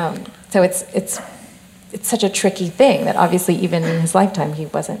 So it's such a tricky thing that obviously even in his lifetime he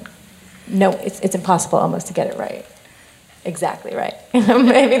wasn't. No, it's impossible almost to get it right. Exactly right.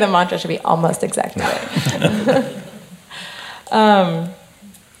 Maybe the mantra should be almost exactly right.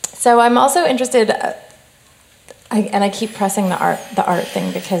 So I'm also interested, and I keep pressing the art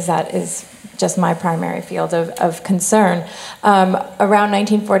thing because that is just my primary field of concern. Around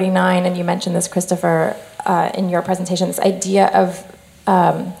 1949, and you mentioned this, Christopher, in your presentation, this idea of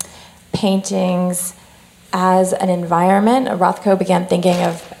paintings as an environment. Rothko began thinking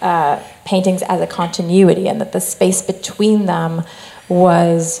of paintings as a continuity, and that the space between them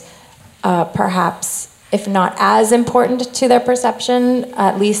was perhaps if not as important to their perception,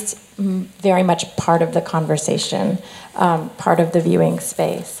 at least very much part of the conversation, part of the viewing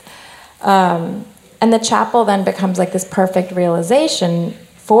space. And the chapel then becomes like this perfect realization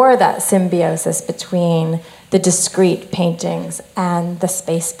for that symbiosis between the discrete paintings and the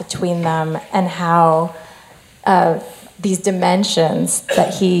space between them, and how these dimensions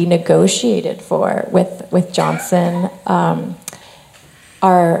that he negotiated for with Johnson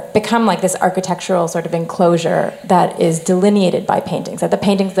become like this architectural sort of enclosure that is delineated by paintings. That the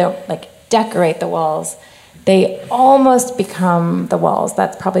paintings don't like decorate the walls, they almost become the walls.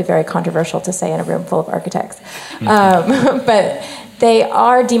 That's probably very controversial to say in a room full of architects. But they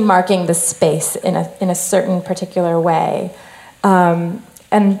are demarking the space in a certain particular way.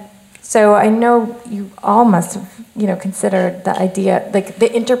 And so I know you all must have, considered the idea, like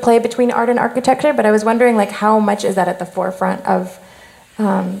the interplay between art and architecture, but I was wondering like how much is that at the forefront of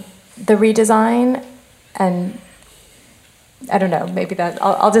the redesign? And I don't know, maybe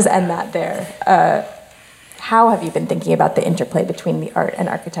I'll just end that there. How have you been thinking about the interplay between the art and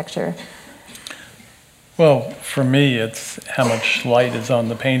architecture? Well, for me, it's how much light is on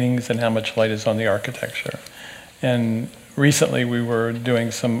the paintings and how much light is on the architecture. And recently we were doing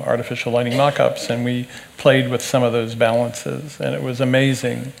some artificial lighting mock-ups, and we played with some of those balances, and it was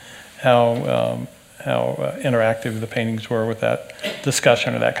amazing how interactive the paintings were with that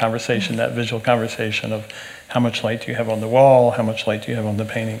discussion or that conversation, that visual conversation of how much light do you have on the wall, how much light do you have on the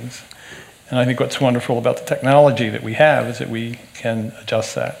paintings. And I think what's wonderful about the technology that we have is that we can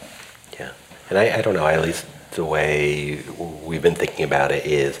adjust that. Yeah, and I don't know, at least the way we've been thinking about it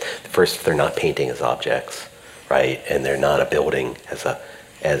is, first, they're not painting as objects, right? And they're not a building as a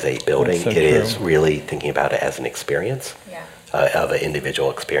building. That's so it true. is really thinking about it as an experience. Yeah. Of an individual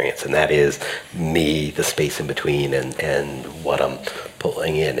experience, and that is me, the space in between, and what I'm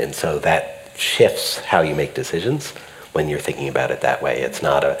pulling in. And so that shifts how you make decisions when you're thinking about it that way. It's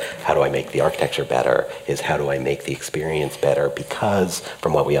not a how do I make the architecture better, is how do I make the experience better, because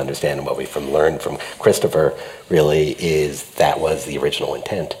from what we understand and what we've learned from Christopher really is that was the original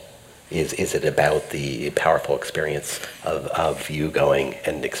intent. Is it about the powerful experience of you going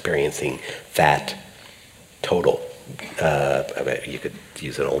and experiencing that total, you could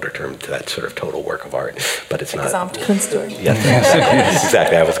use an older term to that sort of total work of art, but it's not. Gesamtkunstwerk. Yes,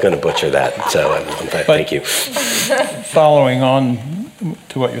 exactly. I was going to butcher that, so thank you. Following on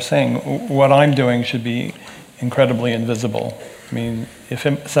to what you're saying, what I'm doing should be incredibly invisible. I mean, if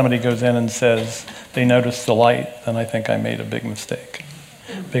somebody goes in and says they noticed the light, then I think I made a big mistake,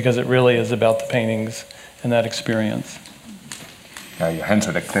 because it really is about the paintings and that experience. Hence,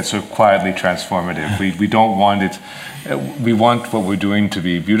 that's sort of quietly transformative. We don't want it. We want what we're doing to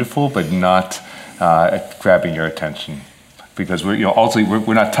be beautiful, but not grabbing your attention, because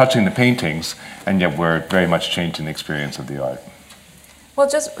we're not touching the paintings, and yet we're very much changing the experience of the art. Well,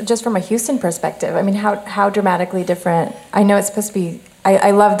 just from a Houston perspective, I mean, how dramatically different. I know it's supposed to be. I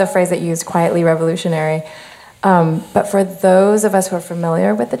love the phrase that you used, quietly revolutionary. But for those of us who are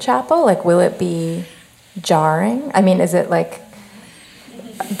familiar with the chapel, like, will it be jarring? I mean, is it like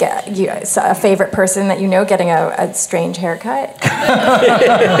a favorite person that you know getting a strange haircut?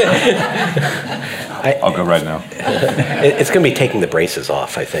 I'll go right now. It's going to be taking the braces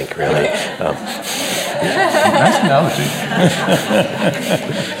off, I think, really. Nice analogy.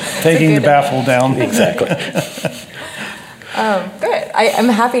 Taking the baffle down. Exactly. Good. I'm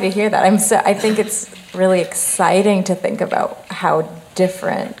happy to hear that. I think it's really exciting to think about how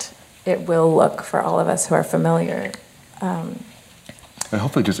different it will look for all of us who are familiar. And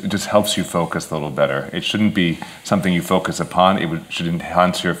hopefully it just helps you focus a little better. It shouldn't be something you focus upon. It should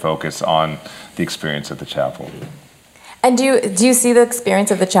enhance your focus on the experience of the chapel. And do you see the experience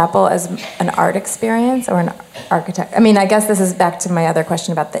of the chapel as an art experience or an architect? I mean, I guess this is back to my other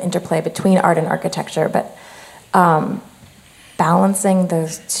question about the interplay between art and architecture, but balancing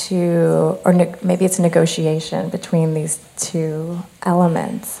those two, or maybe it's a negotiation between these two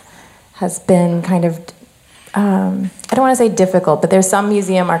elements, has been kind of, I don't want to say difficult, but there's some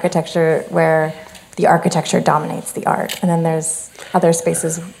museum architecture where the architecture dominates the art, and then there's other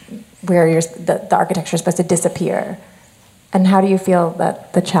spaces where the architecture is supposed to disappear. And how do you feel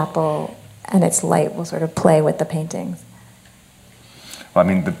that the chapel and its light will sort of play with the paintings? Well, I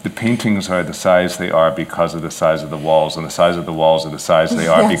mean, the paintings are the size they are because of the size of the walls, and the size of the walls are the size they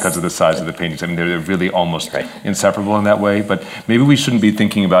are Yes. because of the size of the paintings. I mean, they're really almost inseparable in that way. But maybe we shouldn't be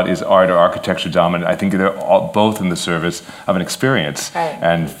thinking about is art or architecture dominant. I think they're both in the service of an experience. Right.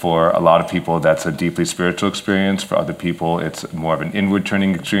 And for a lot of people, that's a deeply spiritual experience. For other people, it's more of an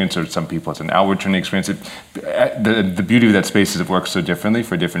inward-turning experience, or some people, it's an outward-turning experience. The beauty of that space is it works so differently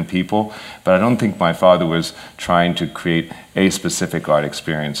for different people. But I don't think my father was trying to create a specific art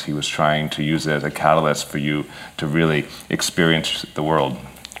experience. He was trying to use it as a catalyst for you to really experience the world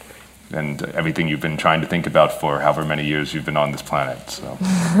and everything you've been trying to think about for however many years you've been on this planet. So.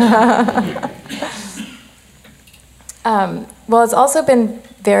 Well, it's also been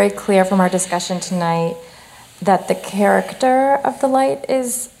very clear from our discussion tonight that the character of the light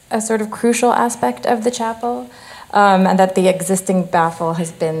is a sort of crucial aspect of the chapel, and that the existing baffle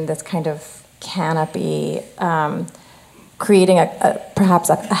has been this kind of canopy, creating perhaps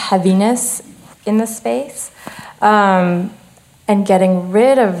a heaviness in the space. And getting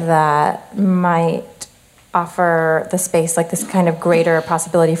rid of that might offer the space like this kind of greater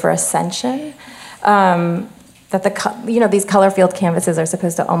possibility for ascension. That these color-filled canvases are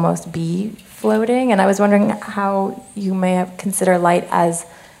supposed to almost be floating, and I was wondering how you may have considered light as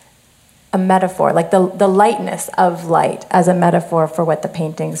a metaphor, like the lightness of light as a metaphor for what the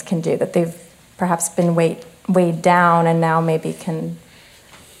paintings can do, that they've perhaps been weighed down and now maybe can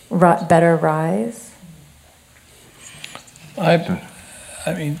better rise? I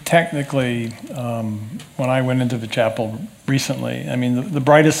mean, technically, when I went into the chapel recently, I mean, the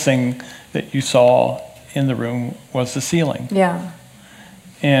brightest thing that you saw in the room was the ceiling. Yeah.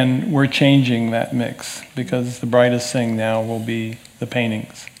 And we're changing that mix because the brightest thing now will be the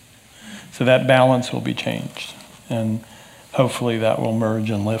paintings. So that balance will be changed. And hopefully that will merge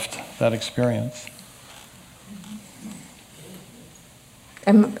and lift that experience.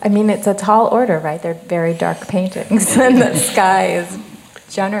 I mean, it's a tall order, right? They're very dark paintings, and the sky is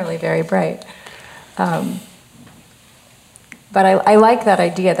generally very bright. But I like that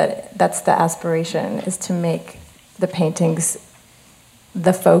idea that that's the aspiration, is to make the paintings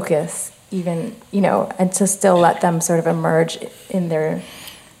the focus, even, and to still let them sort of emerge in the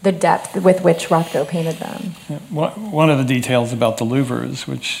depth with which Rothko painted them. Yeah. One of the details about the louvers,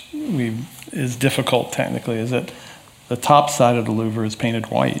 which is difficult technically, is that the top side of the louver is painted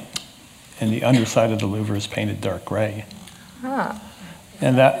white, and the underside of the louver is painted dark gray. Ah.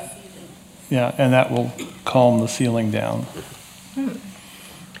 And that will calm the ceiling down.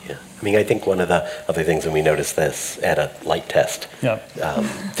 Yeah, I mean, I think one of the other things, and we noticed this at a light test,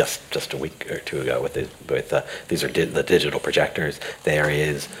 just a week or two ago these are the digital projectors. There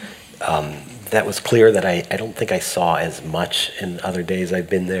is that was clear that I don't think I saw as much in other days I've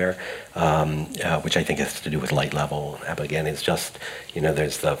been there, which I think has to do with light level. But again, it's just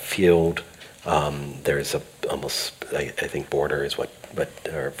there's the field. There's I think border is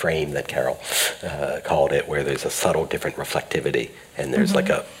or frame that Carol called it, where there's a subtle different reflectivity, and there's like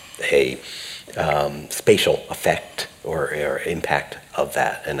a spatial effect or impact of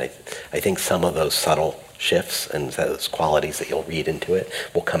that. And I think some of those subtle shifts and those qualities that you'll read into it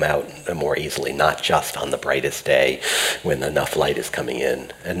will come out more easily, not just on the brightest day when enough light is coming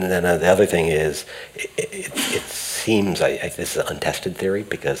in. And then the other thing is, it seems, this is an untested theory,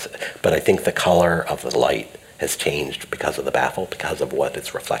 but I think the color of the light has changed because of the baffle, because of what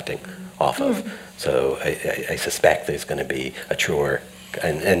it's reflecting off of. So I suspect there's going to be a truer,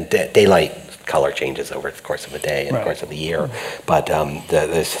 and daylight color changes over the course of a day and the course of the year, but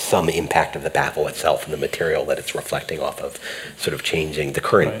there's some impact of the baffle itself and the material that it's reflecting off of, sort of changing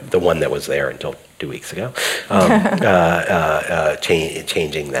the one that was there until 2 weeks ago,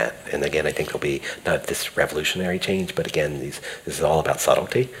 changing that. And again, I think there'll be not this revolutionary change, but again, this is all about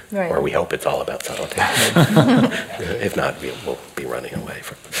subtlety, or we hope it's all about subtlety. If not, we'll be running away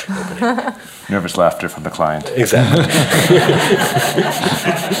from opening. Nervous laughter from the client. Exactly.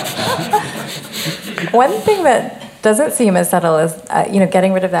 One thing that doesn't seem as subtle is,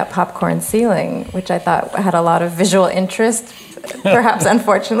 getting rid of that popcorn ceiling, which I thought had a lot of visual interest. Perhaps,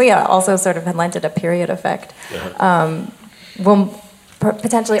 unfortunately, it also sort of had lent it a period effect. Will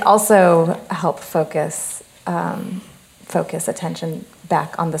potentially also help focus attention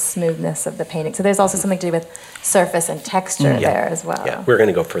back on the smoothness of the painting. So there's also something to do with surface and texture there as well. Yeah, we're going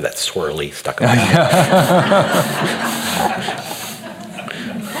to go for that swirly stucco.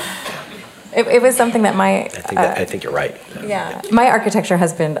 It was something that I think you're right. Yeah, my architecture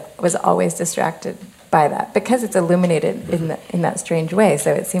husband was always distracted by that because it's illuminated in that strange way.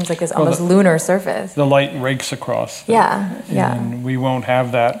 So it seems like this almost lunar surface. The light rakes across. Yeah. And we won't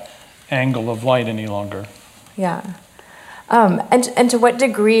have that angle of light any longer. Yeah. And to what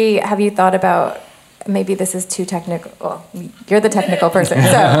degree have you thought about, maybe this is too technical, well, you're the technical person,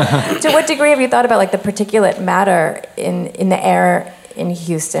 so to what degree have you thought about like the particulate matter in the air in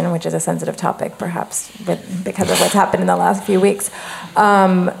Houston, which is a sensitive topic perhaps because of what's happened in the last few weeks,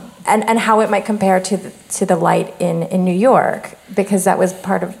 and how it might compare to the light in New York, because that was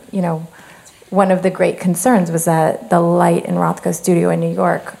part of, one of the great concerns was that the light in Rothko's studio in New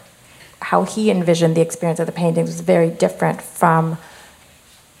York, how he envisioned the experience of the paintings was very different from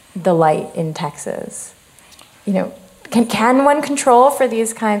the light in Texas. Can one control for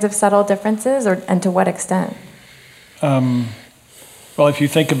these kinds of subtle differences, and to what extent? Well, if you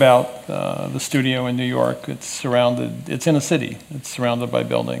think about the studio in New York, it's in a city. It's surrounded by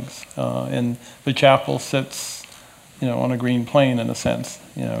buildings. And the chapel sits, on a green plain in a sense,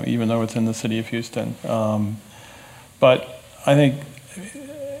 even though it's in the city of Houston. But I think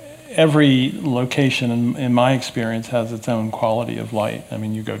every location, in my experience, has its own quality of light. I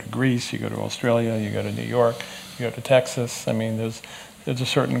mean, you go to Greece, you go to Australia, you go to New York, you go to Texas. I mean, there's a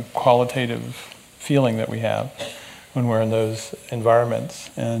certain qualitative feeling that we have when we're in those environments.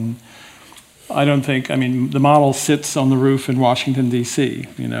 And I don't think, the model sits on the roof in Washington, D.C.,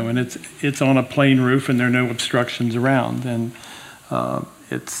 and it's on a plain roof and there are no obstructions around. And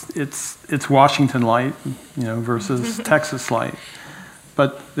it's Washington light, versus Texas light.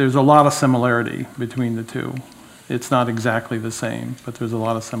 But there's a lot of similarity between the two. It's not exactly the same, but there's a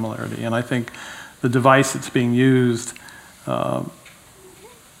lot of similarity. And I think the device that's being used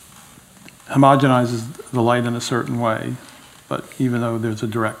homogenizes the light in a certain way, but even though there's a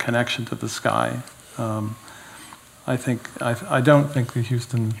direct connection to the sky, I don't think the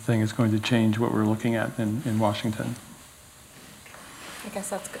Houston thing is going to change what we're looking at in Washington. I guess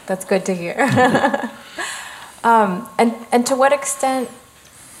that's good to hear. And to what extent,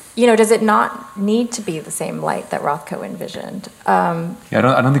 does it not need to be the same light that Rothko envisioned? I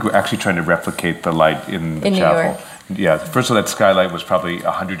don't think we're actually trying to replicate the light in the chapel. New York. Yeah, first of all, that skylight was probably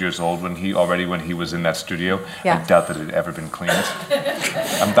 100 years old when he was in that studio. Yeah. I doubt that it had ever been cleaned.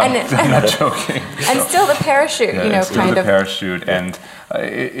 I'm not joking. And still the parachute, it's still kind the of. Parachute, and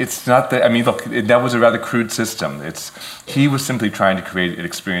it's not that. Look, that was a rather crude system. He was simply trying to create an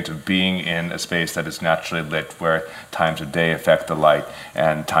experience of being in a space that is naturally lit, where times of day affect the light,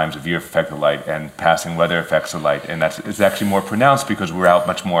 and times of year affect the light, and passing weather affects the light, and it's actually more pronounced because we're out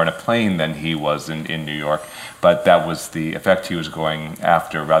much more in a plane than he was in New York. But that was the effect he was going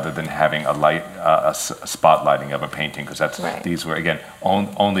after, rather than having a light, a spotlighting of a painting, because Right. These were again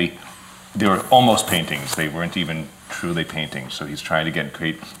only. They were almost paintings. They weren't even truly paintings. So he's trying to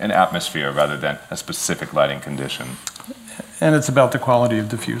create an atmosphere rather than a specific lighting condition. And it's about the quality of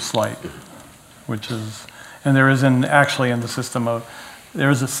diffuse light, and there is actually in the system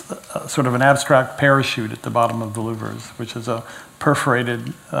there is a sort of an abstract parachute at the bottom of the louvers, which is a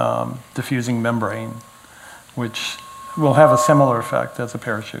perforated diffusing membrane, which will have a similar effect as a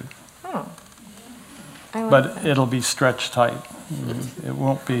parachute. Oh. But it'll be stretched tight. It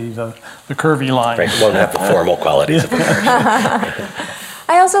won't be the curvy line. Right, it won't have the formal qualities of a parachute.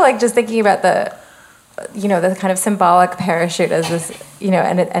 I also like just thinking about the kind of symbolic parachute as this,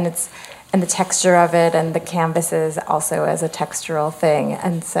 and the texture of it, and the canvases also as a textural thing.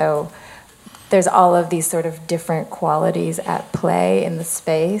 And so there's all of these sort of different qualities at play in the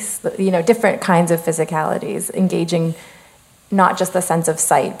space, different kinds of physicalities, engaging not just the sense of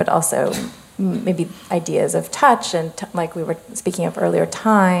sight, but also maybe ideas of touch and like we were speaking of earlier,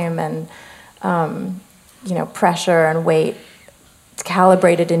 time and pressure and weight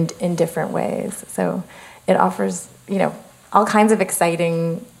calibrated in different ways. So it offers all kinds of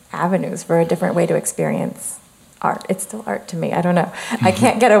exciting avenues for a different way to experience art. It's still art to me. I don't know. I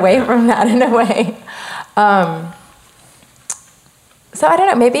can't get away from that in a way. So I don't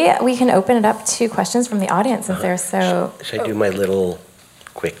know. Maybe we can open it up to questions from the audience since they're so. Should I do my little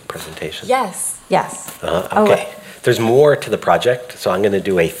quick presentation? Yes. Okay. There's more to the project, so I'm going to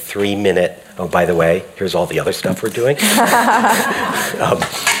do a 3-minute. Oh, by the way, here's all the other stuff we're doing.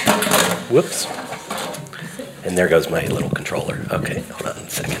 Whoops. And there goes my little controller. Okay, hold on a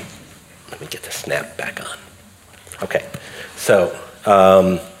second. Let me get the snap back on. Okay, so,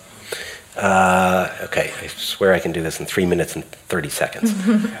 okay, I swear I can do this in 3 minutes and 30 seconds.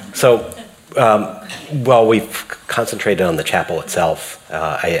 So, well, we've concentrated on the chapel itself.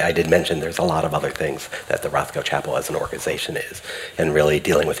 I did mention there's a lot of other things that the Rothko Chapel as an organization is, and really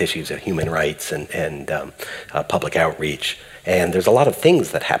dealing with issues of human rights and public outreach. And there's a lot of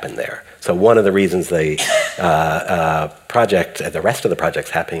things that happen there. So one of the reasons the project, the rest of the project's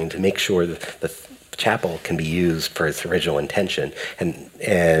happening, to make sure that the chapel can be used for its original intention,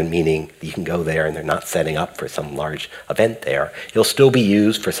 and meaning you can go there and they're not setting up for some large event there. It'll still be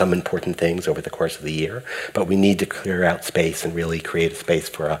used for some important things over the course of the year, but we need to clear out space and really create a space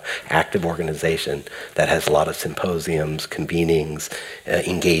for an active organization that has a lot of symposiums, convenings,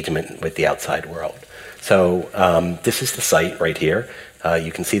 engagement with the outside world. So this is the site right here.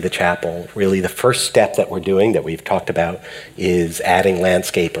 You can see the chapel. Really, the first step that we're doing that we've talked about is adding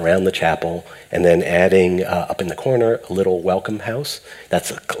landscape around the chapel, and then adding up in the corner a little welcome house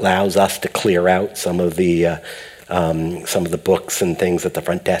that allows us to clear out some of the books and things that the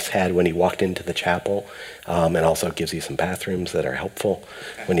front desk had when he walked into the chapel, and also gives you some bathrooms that are helpful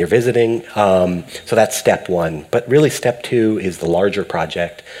when you're visiting. So that's step one. But really, step two is the larger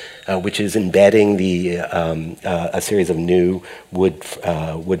project, which is embedding a series of new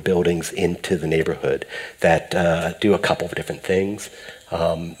wood buildings into the neighborhood that do a couple of different things.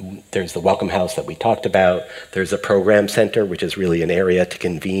 There's the welcome house that we talked about. There's a program center, which is really an area to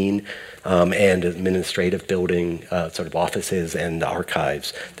convene, and administrative building, sort of offices and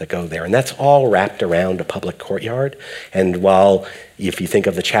archives that go there. And that's all wrapped around a public courtyard. And while if you think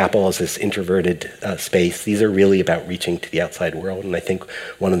of the chapel as this introverted space, these are really about reaching to the outside world. And I think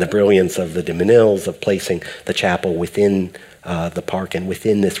one of the brilliance of the de Menils of placing the chapel within the park and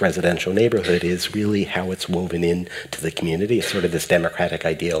within this residential neighborhood is really how it's woven in to the community. It's sort of this democratic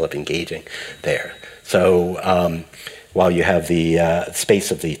ideal of engaging there. So while you have the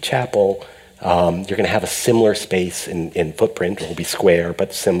space of the chapel, you're going to have a similar space in footprint. It will be square,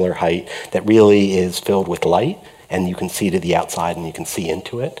 but similar height, that really is filled with light, and you can see to the outside and you can see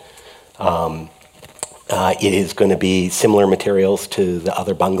into it. It is going to be similar materials to the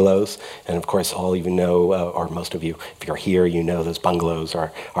other bungalows. And of course, all you know, or most of you, if you're here, you know those bungalows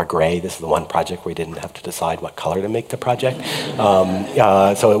are gray. This is the one project where we didn't have to decide what color to make the project.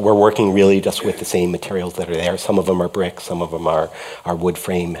 So we're working really just with the same materials that are there. Some of them are brick, some of them are wood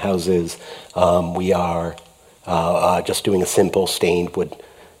frame houses. We are just doing a simple stained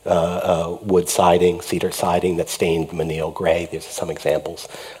wood siding, cedar siding that's stained Menil gray. There's some examples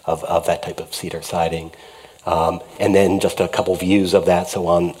of that type of cedar siding. And then just a couple views of that. So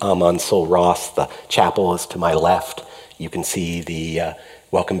I'm on Sul Ross. The chapel is to my left. You can see the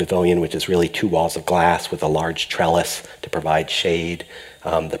Welcome Pavilion, which is really two walls of glass with a large trellis to provide shade.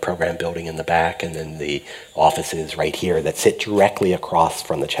 The program building in the back, and then the offices right here that sit directly across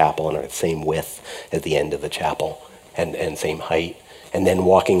from the chapel and are the same width as the end of the chapel and same height. And then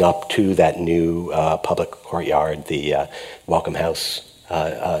walking up to that new public courtyard, the welcome house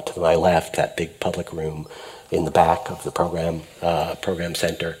to my left, that big public room in the back of the program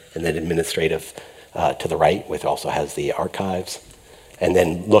center, and then administrative to the right, which also has the archives. And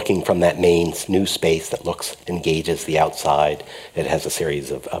then looking from that main new space that engages the outside, it has a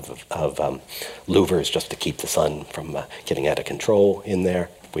series of louvers just to keep the sun from getting out of control in there.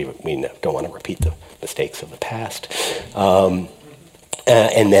 We don't want to repeat the mistakes of the past.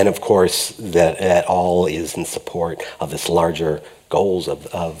 And then, of course, that all is in support of this larger goals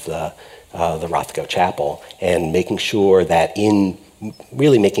of the Rothko Chapel, and making sure that in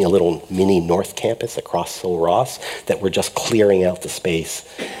really making a little mini North Campus across Sul Ross, that we're just clearing out the space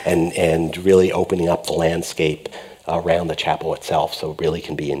and really opening up the landscape around the chapel itself, so it really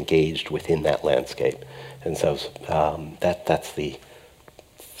can be engaged within that landscape. And so that's the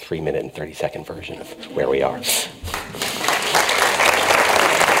 3-minute and 30-second version of where we are.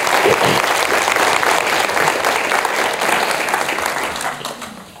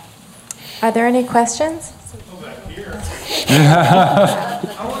 Are there any questions? Go back here.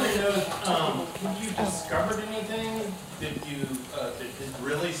 I want to know, have you discovered anything that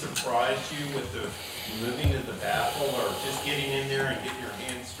really surprised you with the moving of the baffle, or just getting in there and getting your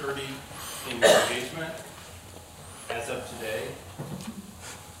hands dirty in your engagement as of today?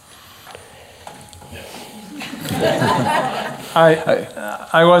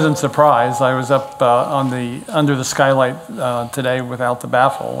 I wasn't surprised. I was up under the skylight today without the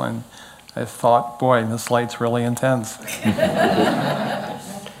baffle, and I thought, boy, this light's really intense.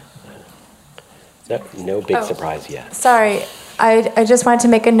 No big surprise yet. Sorry, I just wanted to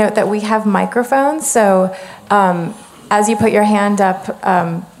make a note that we have microphones, so as you put your hand up,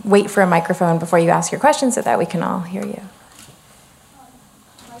 wait for a microphone before you ask your question so that we can all hear you.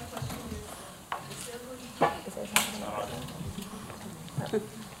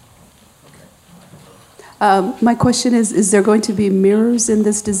 My question is there going to be mirrors in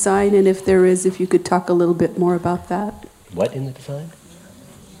this design? And if there is, if you could talk a little bit more about that. What in the design?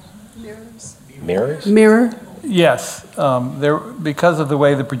 Mirrors. Mirrors? Mirror? Yes, because of the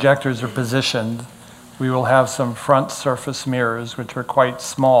way the projectors are positioned, we will have some front surface mirrors, which are quite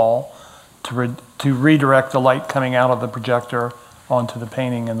small, to redirect the light coming out of the projector onto the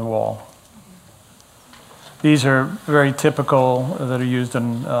painting in the wall. These are very typical that are used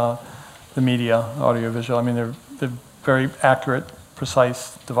in the media, audiovisual. I mean, they're very accurate,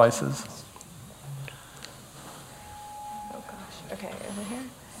 precise devices. Oh gosh. Okay, over here.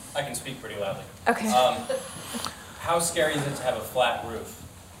 I can speak pretty loudly. Okay. How scary is it to have a flat roof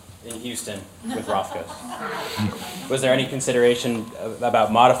in Houston with Rothko's? Was there any consideration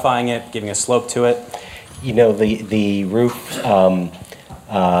about modifying it, giving a slope to it? You know, the roof, I'm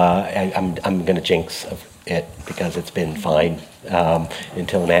going to jinx it because it's been fine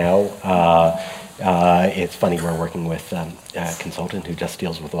until now. It's funny, we're working with a consultant who just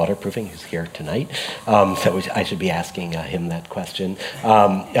deals with waterproofing, who's here tonight. So I should be asking him that question.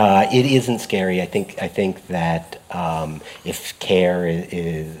 It isn't scary. I think that if care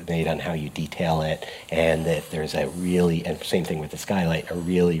is made on how you detail it, and if there's a really, and same thing with the skylight, a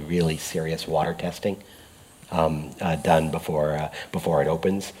really, really serious water testing done before it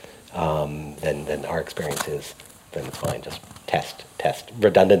opens, then our experience is, then it's fine. Just test,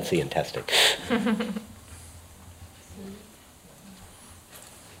 redundancy and testing.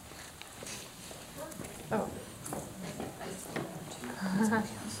 Oh.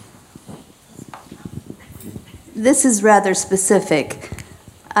 This is rather specific.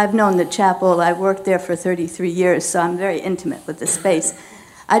 I've known the chapel. I've worked there for 33 years, so I'm very intimate with the space.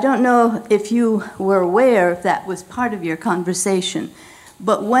 I don't know if you were aware if that was part of your conversation,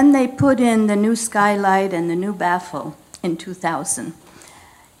 but when they put in the new skylight and the new baffle in 2000,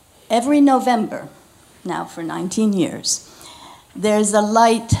 every November, now for 19 years, there's a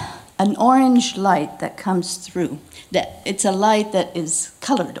light, an orange light that comes through. It's a light that is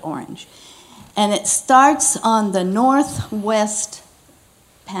colored orange. And it starts on the northwest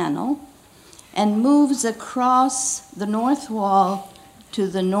panel and moves across the north wall to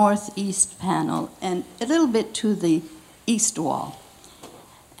the northeast panel and a little bit to the east wall.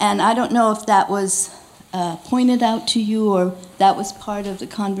 And I don't know if that was pointed out to you or that was part of the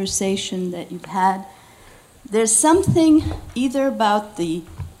conversation that you've had. There's something either about the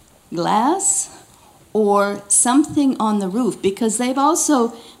glass or something on the roof, because they've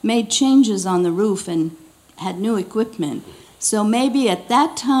also made changes on the roof and had new equipment. So maybe at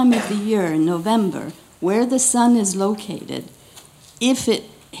that time of the year, in November, where the sun is located, if it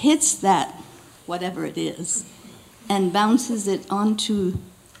hits that, whatever it is, and bounces it onto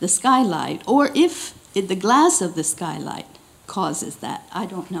the skylight, or if the glass of the skylight causes that, I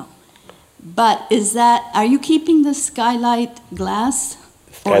don't know. But are you keeping the skylight glass,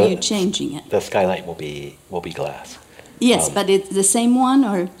 or are you changing it? The skylight will be glass. Yes, but it's the same one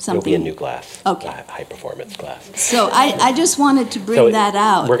or something? It'll be a new glass. Okay. High performance glass. So I just wanted to bring that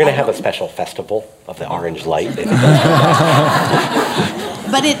out. We're going to have a special festival of the orange light.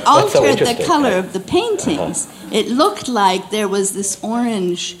 But it altered the color of the paintings. It looked like there was this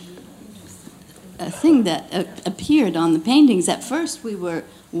orange thing that appeared on the paintings. At first we were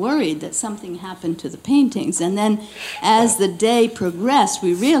worried that something happened to the paintings, and then as the day progressed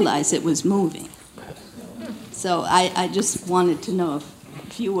we realized it was moving. So I just wanted to know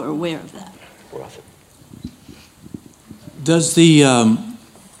if you were aware of that. Does the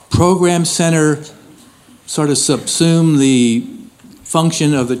program center sort of subsume the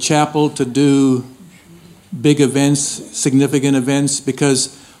function of the chapel to do big events, significant events?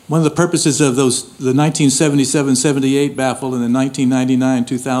 Because one of the purposes of the 1977-78 baffle and the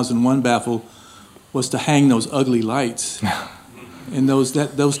 1999-2001 baffle was to hang those ugly lights. And those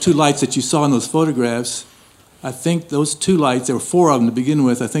two lights that you saw in those photographs, I think those two lights, there were four of them to begin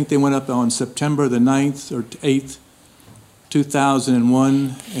with, I think they went up on September the 9th or 8th,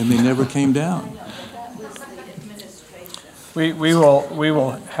 2001, and they never came down. We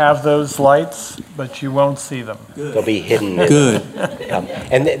will have those lights, but you won't see them. Good. They'll be hidden. Good.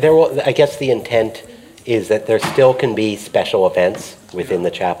 And there will, I guess the intent is that there still can be special events within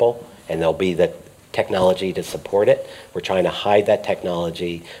the chapel, and there'll be the technology to support it. We're trying to hide that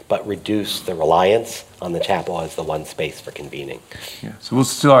technology, but reduce the reliance on the chapel as the one space for convening. Yeah, so we'll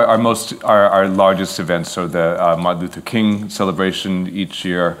still our largest events are the Martin Luther King celebration each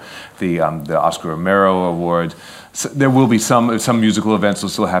year, the Oscar Romero Award. So there will be some musical events will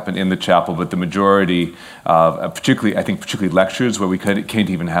still happen in the chapel, but the majority, particularly lectures where we can't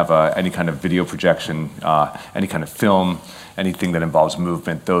even have any kind of video projection, any kind of film, anything that involves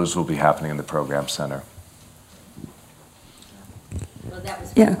movement, those will be happening in the program center. Well, that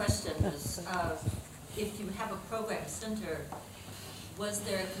was my question, was if you have a program center, was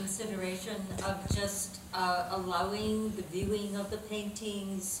there a consideration of just allowing the viewing of the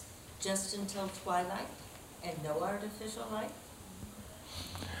paintings just until twilight and no artificial light?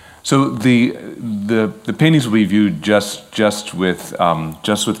 So the paintings will be viewed just with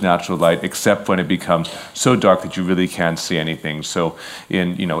natural light, except when it becomes so dark that you really can't see anything. So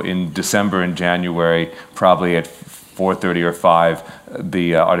in December and January, probably at 4:30 or 5,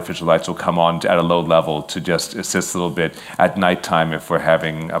 the artificial lights will come on at a low level to just assist a little bit. At nighttime, if we're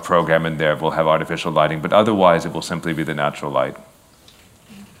having a program in there, we'll have artificial lighting, but otherwise it will simply be the natural light.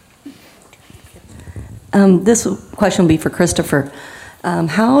 This question will be for Christopher.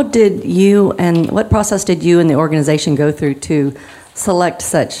 How did you and what process did you and the organization go through to select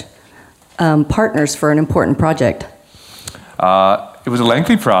such partners for an important project? It was a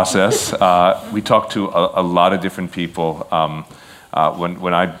lengthy process. We talked to a lot of different people.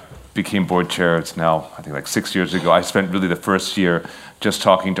 When I became board chair, it's now, I think, like 6 years ago, I spent really the first year just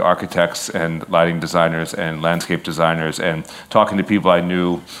talking to architects and lighting designers and landscape designers and talking to people I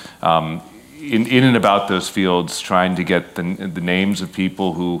knew in and about those fields, trying to get the names of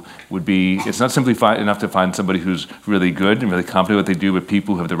people who would be, it's not simply enough to find somebody who's really good and really competent at what they do, but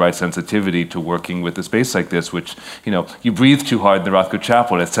people who have the right sensitivity to working with a space like this, which, you breathe too hard in the Rothko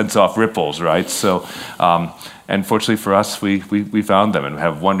Chapel and it sends off ripples, right? So, and fortunately for us, we found them and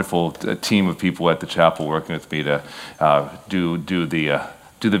have a wonderful team of people at the chapel working with me to do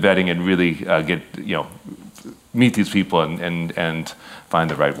the vetting and really meet these people and find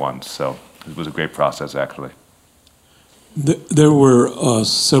the right ones. So it was a great process, actually. There were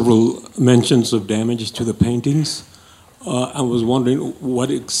several mentions of damage to the paintings. I was wondering what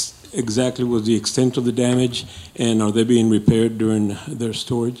exactly was the extent of the damage, and are they being repaired during their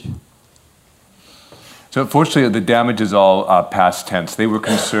storage? So fortunately, the damage is all past tense. They were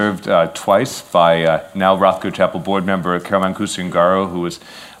conserved twice by now Rothko Chapel board member Carol Mancuso-Ungaro, who was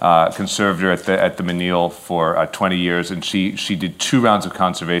conserved her at the Menil for 20 years, and she did 2 rounds of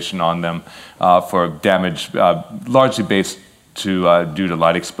conservation on them for damage largely based due to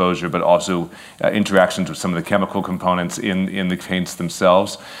light exposure, but also interactions with some of the chemical components in the paints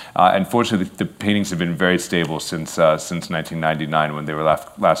themselves. And fortunately, the paintings have been very stable since 1999 when they were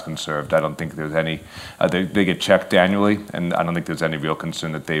last conserved. I don't think there's any. They get checked annually, and I don't think there's any real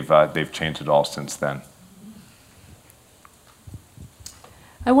concern that they've changed at all since then.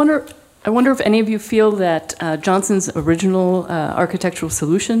 I wonder if any of you feel that Johnson's original architectural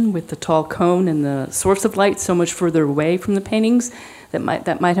solution with the tall cone and the source of light so much further away from the paintings that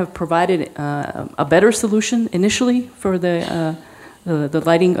might have provided a better solution initially for the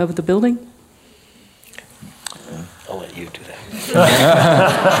lighting of the building. I'll let you do that.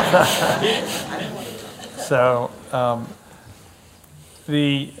 So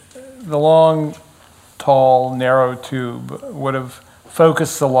the long, tall, narrow tube would have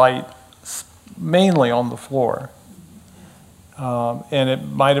focused the light mainly on the floor. And it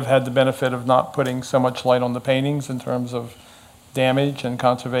might have had the benefit of not putting so much light on the paintings in terms of damage and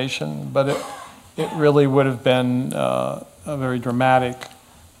conservation, but it really would have been a very dramatic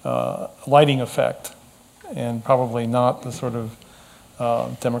lighting effect, and probably not the sort of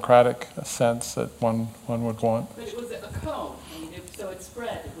democratic sense that one would want. But it was a cone, so it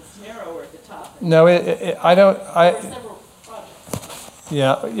spread, it was narrower at the top. No,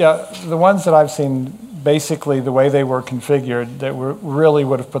 Yeah, the ones that I've seen, basically the way they were configured, really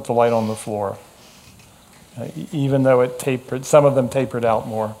would have put the light on the floor, even though it tapered. Some of them tapered out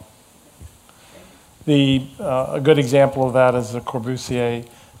more. A good example of that is the Corbusier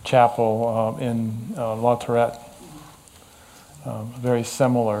Chapel in La Tourette. Very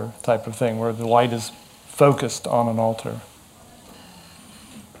similar type of thing, where the light is focused on an altar.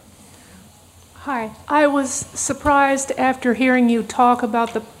 Hi. I was surprised after hearing you talk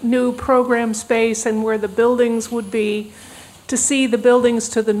about the new program space and where the buildings would be, to see the buildings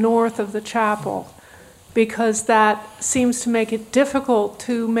to the north of the chapel, because that seems to make it difficult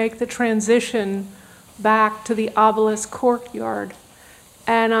to make the transition back to the obelisk courtyard.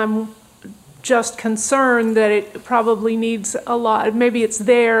 And I'm just concerned that it probably needs a lot. Maybe it's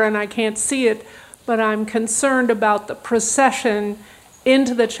there and I can't see it, but I'm concerned about the procession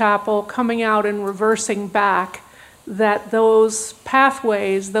into the chapel, coming out and reversing back, that those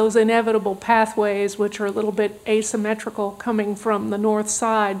pathways, those inevitable pathways, which are a little bit asymmetrical coming from the north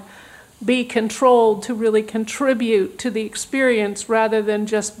side, be controlled to really contribute to the experience rather than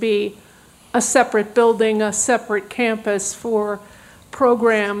just be a separate building, a separate campus for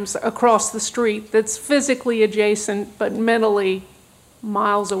programs across the street that's physically adjacent but mentally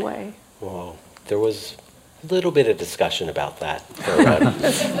miles away. Well, there was a little bit of discussion about that for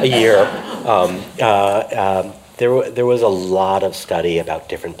a year. There was a lot of study about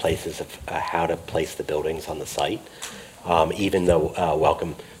different places of how to place the buildings on the site, even though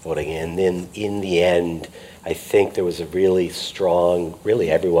welcome voting in. Then in the end, I think there was a really strong, really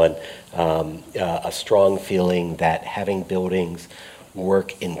everyone, a strong feeling that having buildings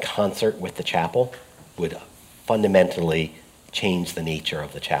work in concert with the chapel would fundamentally change the nature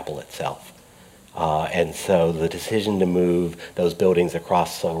of the chapel itself. And so the decision to move those buildings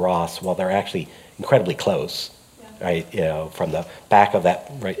across Sul Ross, while they're actually incredibly close, right? From the back of that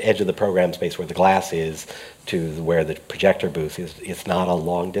right edge of the program space where the glass is to where the projector booth is, it's not a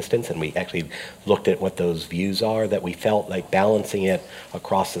long distance. And we actually looked at what those views are, that we felt like balancing it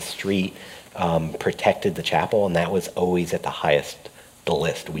across the street protected the chapel, and that was always at the highest the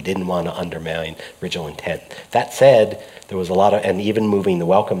list. We didn't want to undermine original intent. That said, there was a lot of, and even moving the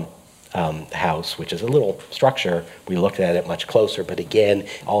Welcome House, which is a little structure, we looked at it much closer, but again,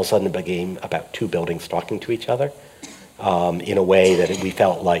 all of a sudden it became about two buildings talking to each other in a way that we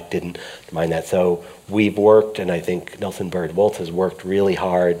felt like didn't mind that. So we've worked, and I think Nelson Bird Woltz has worked really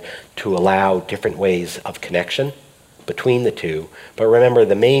hard to allow different ways of connection between the two. But remember,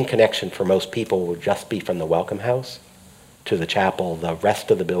 the main connection for most people will just be from the Welcome House to the chapel. The rest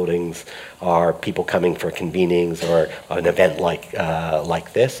of the buildings are people coming for convenings or an event like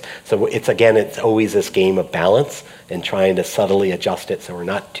this. So it's always this game of balance and trying to subtly adjust it so we're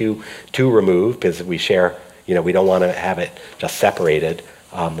not too removed, because we share, we don't want to have it just separated.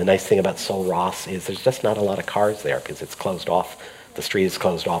 The nice thing about Sul Ross is there's just not a lot of cars there because it's closed off. The street is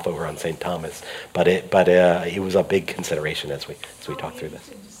closed off over on St. Thomas, but it was a big consideration as we talked through this.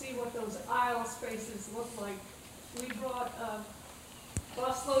 To see what those aisle spaces look like. We brought a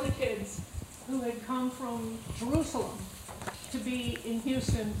busload of kids who had come from Jerusalem to be in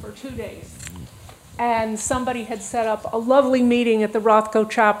Houston for 2 days. And somebody had set up a lovely meeting at the Rothko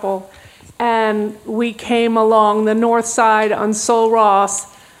Chapel, and we came along the north side on Sul Ross,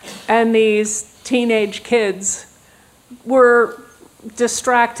 and these teenage kids were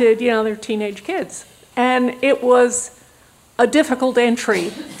distracted, they're teenage kids. And it was a difficult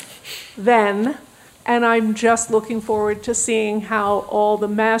entry then. And I'm just looking forward to seeing how all the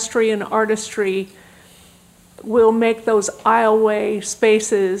mastery and artistry will make those aisleway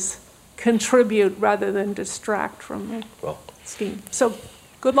spaces contribute rather than distract from the scheme. So,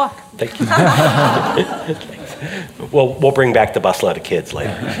 good luck. Thank you. We'll bring back the busload of kids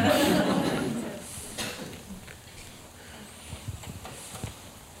later.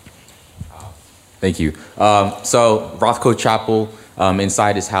 Thank you. So, Rothko Chapel.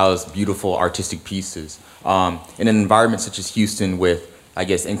 Inside is housed beautiful artistic pieces. In an environment such as Houston with, I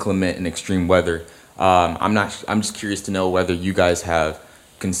guess, inclement and extreme weather, I'm just curious to know whether you guys have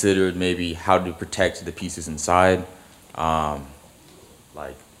considered maybe how to protect the pieces inside,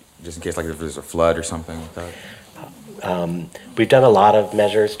 like just in case if there's a flood or something like that. We've done a lot of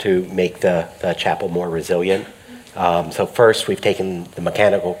measures to make the chapel more resilient. So first, we've taken the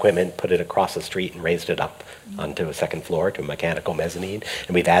mechanical equipment, put it across the street, and raised it up onto a second floor to a mechanical mezzanine.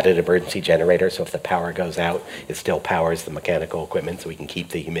 And we've added an emergency generator, so if the power goes out, it still powers the mechanical equipment, so we can keep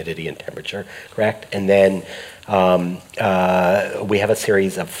the humidity and temperature correct. And then we have a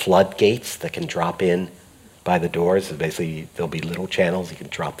series of floodgates that can drop in by the doors. So basically, there'll be little channels. You can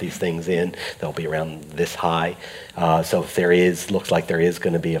drop these things in. They'll be around this high. So if looks like there is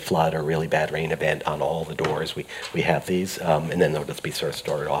going to be a flood or really bad rain event on all the doors, we have these, and then they'll just be sort of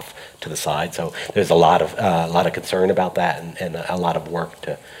stored off to the side. So there's a lot of concern about that, and a lot of work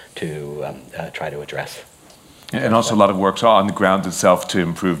to try to address. And also a lot of work on the ground itself to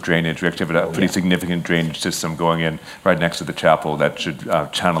improve drainage. We actually have a pretty significant drainage system going in right next to the chapel that should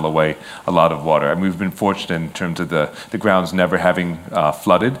channel away a lot of water. And we've been fortunate in terms of the grounds never having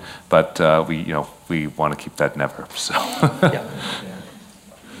flooded, but we want to keep that never. So,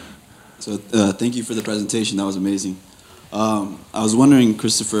 So thank you for the presentation. That was amazing. I was wondering,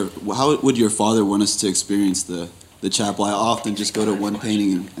 Christopher, how would your father want us to experience the chapel? I often just go to one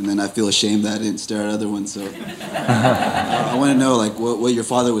painting and then I feel ashamed that I didn't stare at other ones. So I want to know what your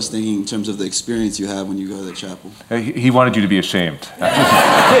father was thinking in terms of the experience you have when you go to the chapel. He wanted you to be ashamed.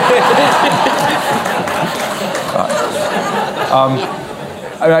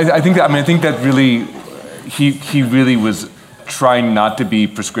 I think that really, he really was trying not to be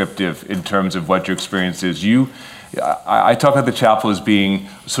prescriptive in terms of what your experience is. I talk about the chapel as being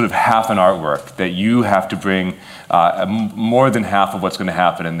sort of half an artwork, that you have to bring more than half of what's going to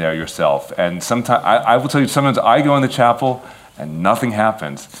happen in there yourself. And sometimes, I will tell you, sometimes I go in the chapel and nothing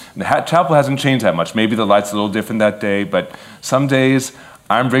happens. And the chapel hasn't changed that much. Maybe the light's a little different that day, but some days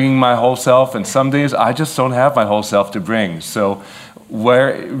I'm bringing my whole self, and some days I just don't have my whole self to bring. So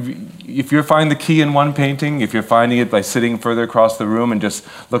if you're finding the key in one painting, if you're finding it by sitting further across the room and just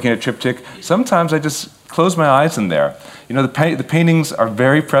looking at a triptych, sometimes I just close my eyes in there. You know, the paintings are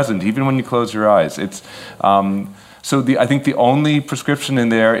very present, even when you close your eyes. It's, so I think the only prescription in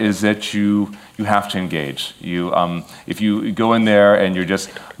there is that you have to engage. If you go in there and you're just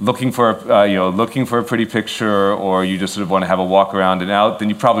looking for a pretty picture, or you just sort of want to have a walk around and out, then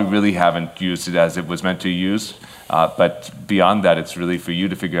you probably really haven't used it as it was meant to be used. But beyond that, it's really for you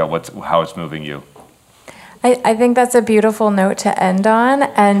to figure out how it's moving you. I think that's a beautiful note to end on.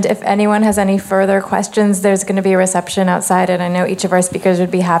 And if anyone has any further questions, there's going to be a reception outside, and I know each of our speakers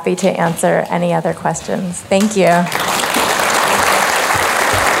would be happy to answer any other questions. Thank you.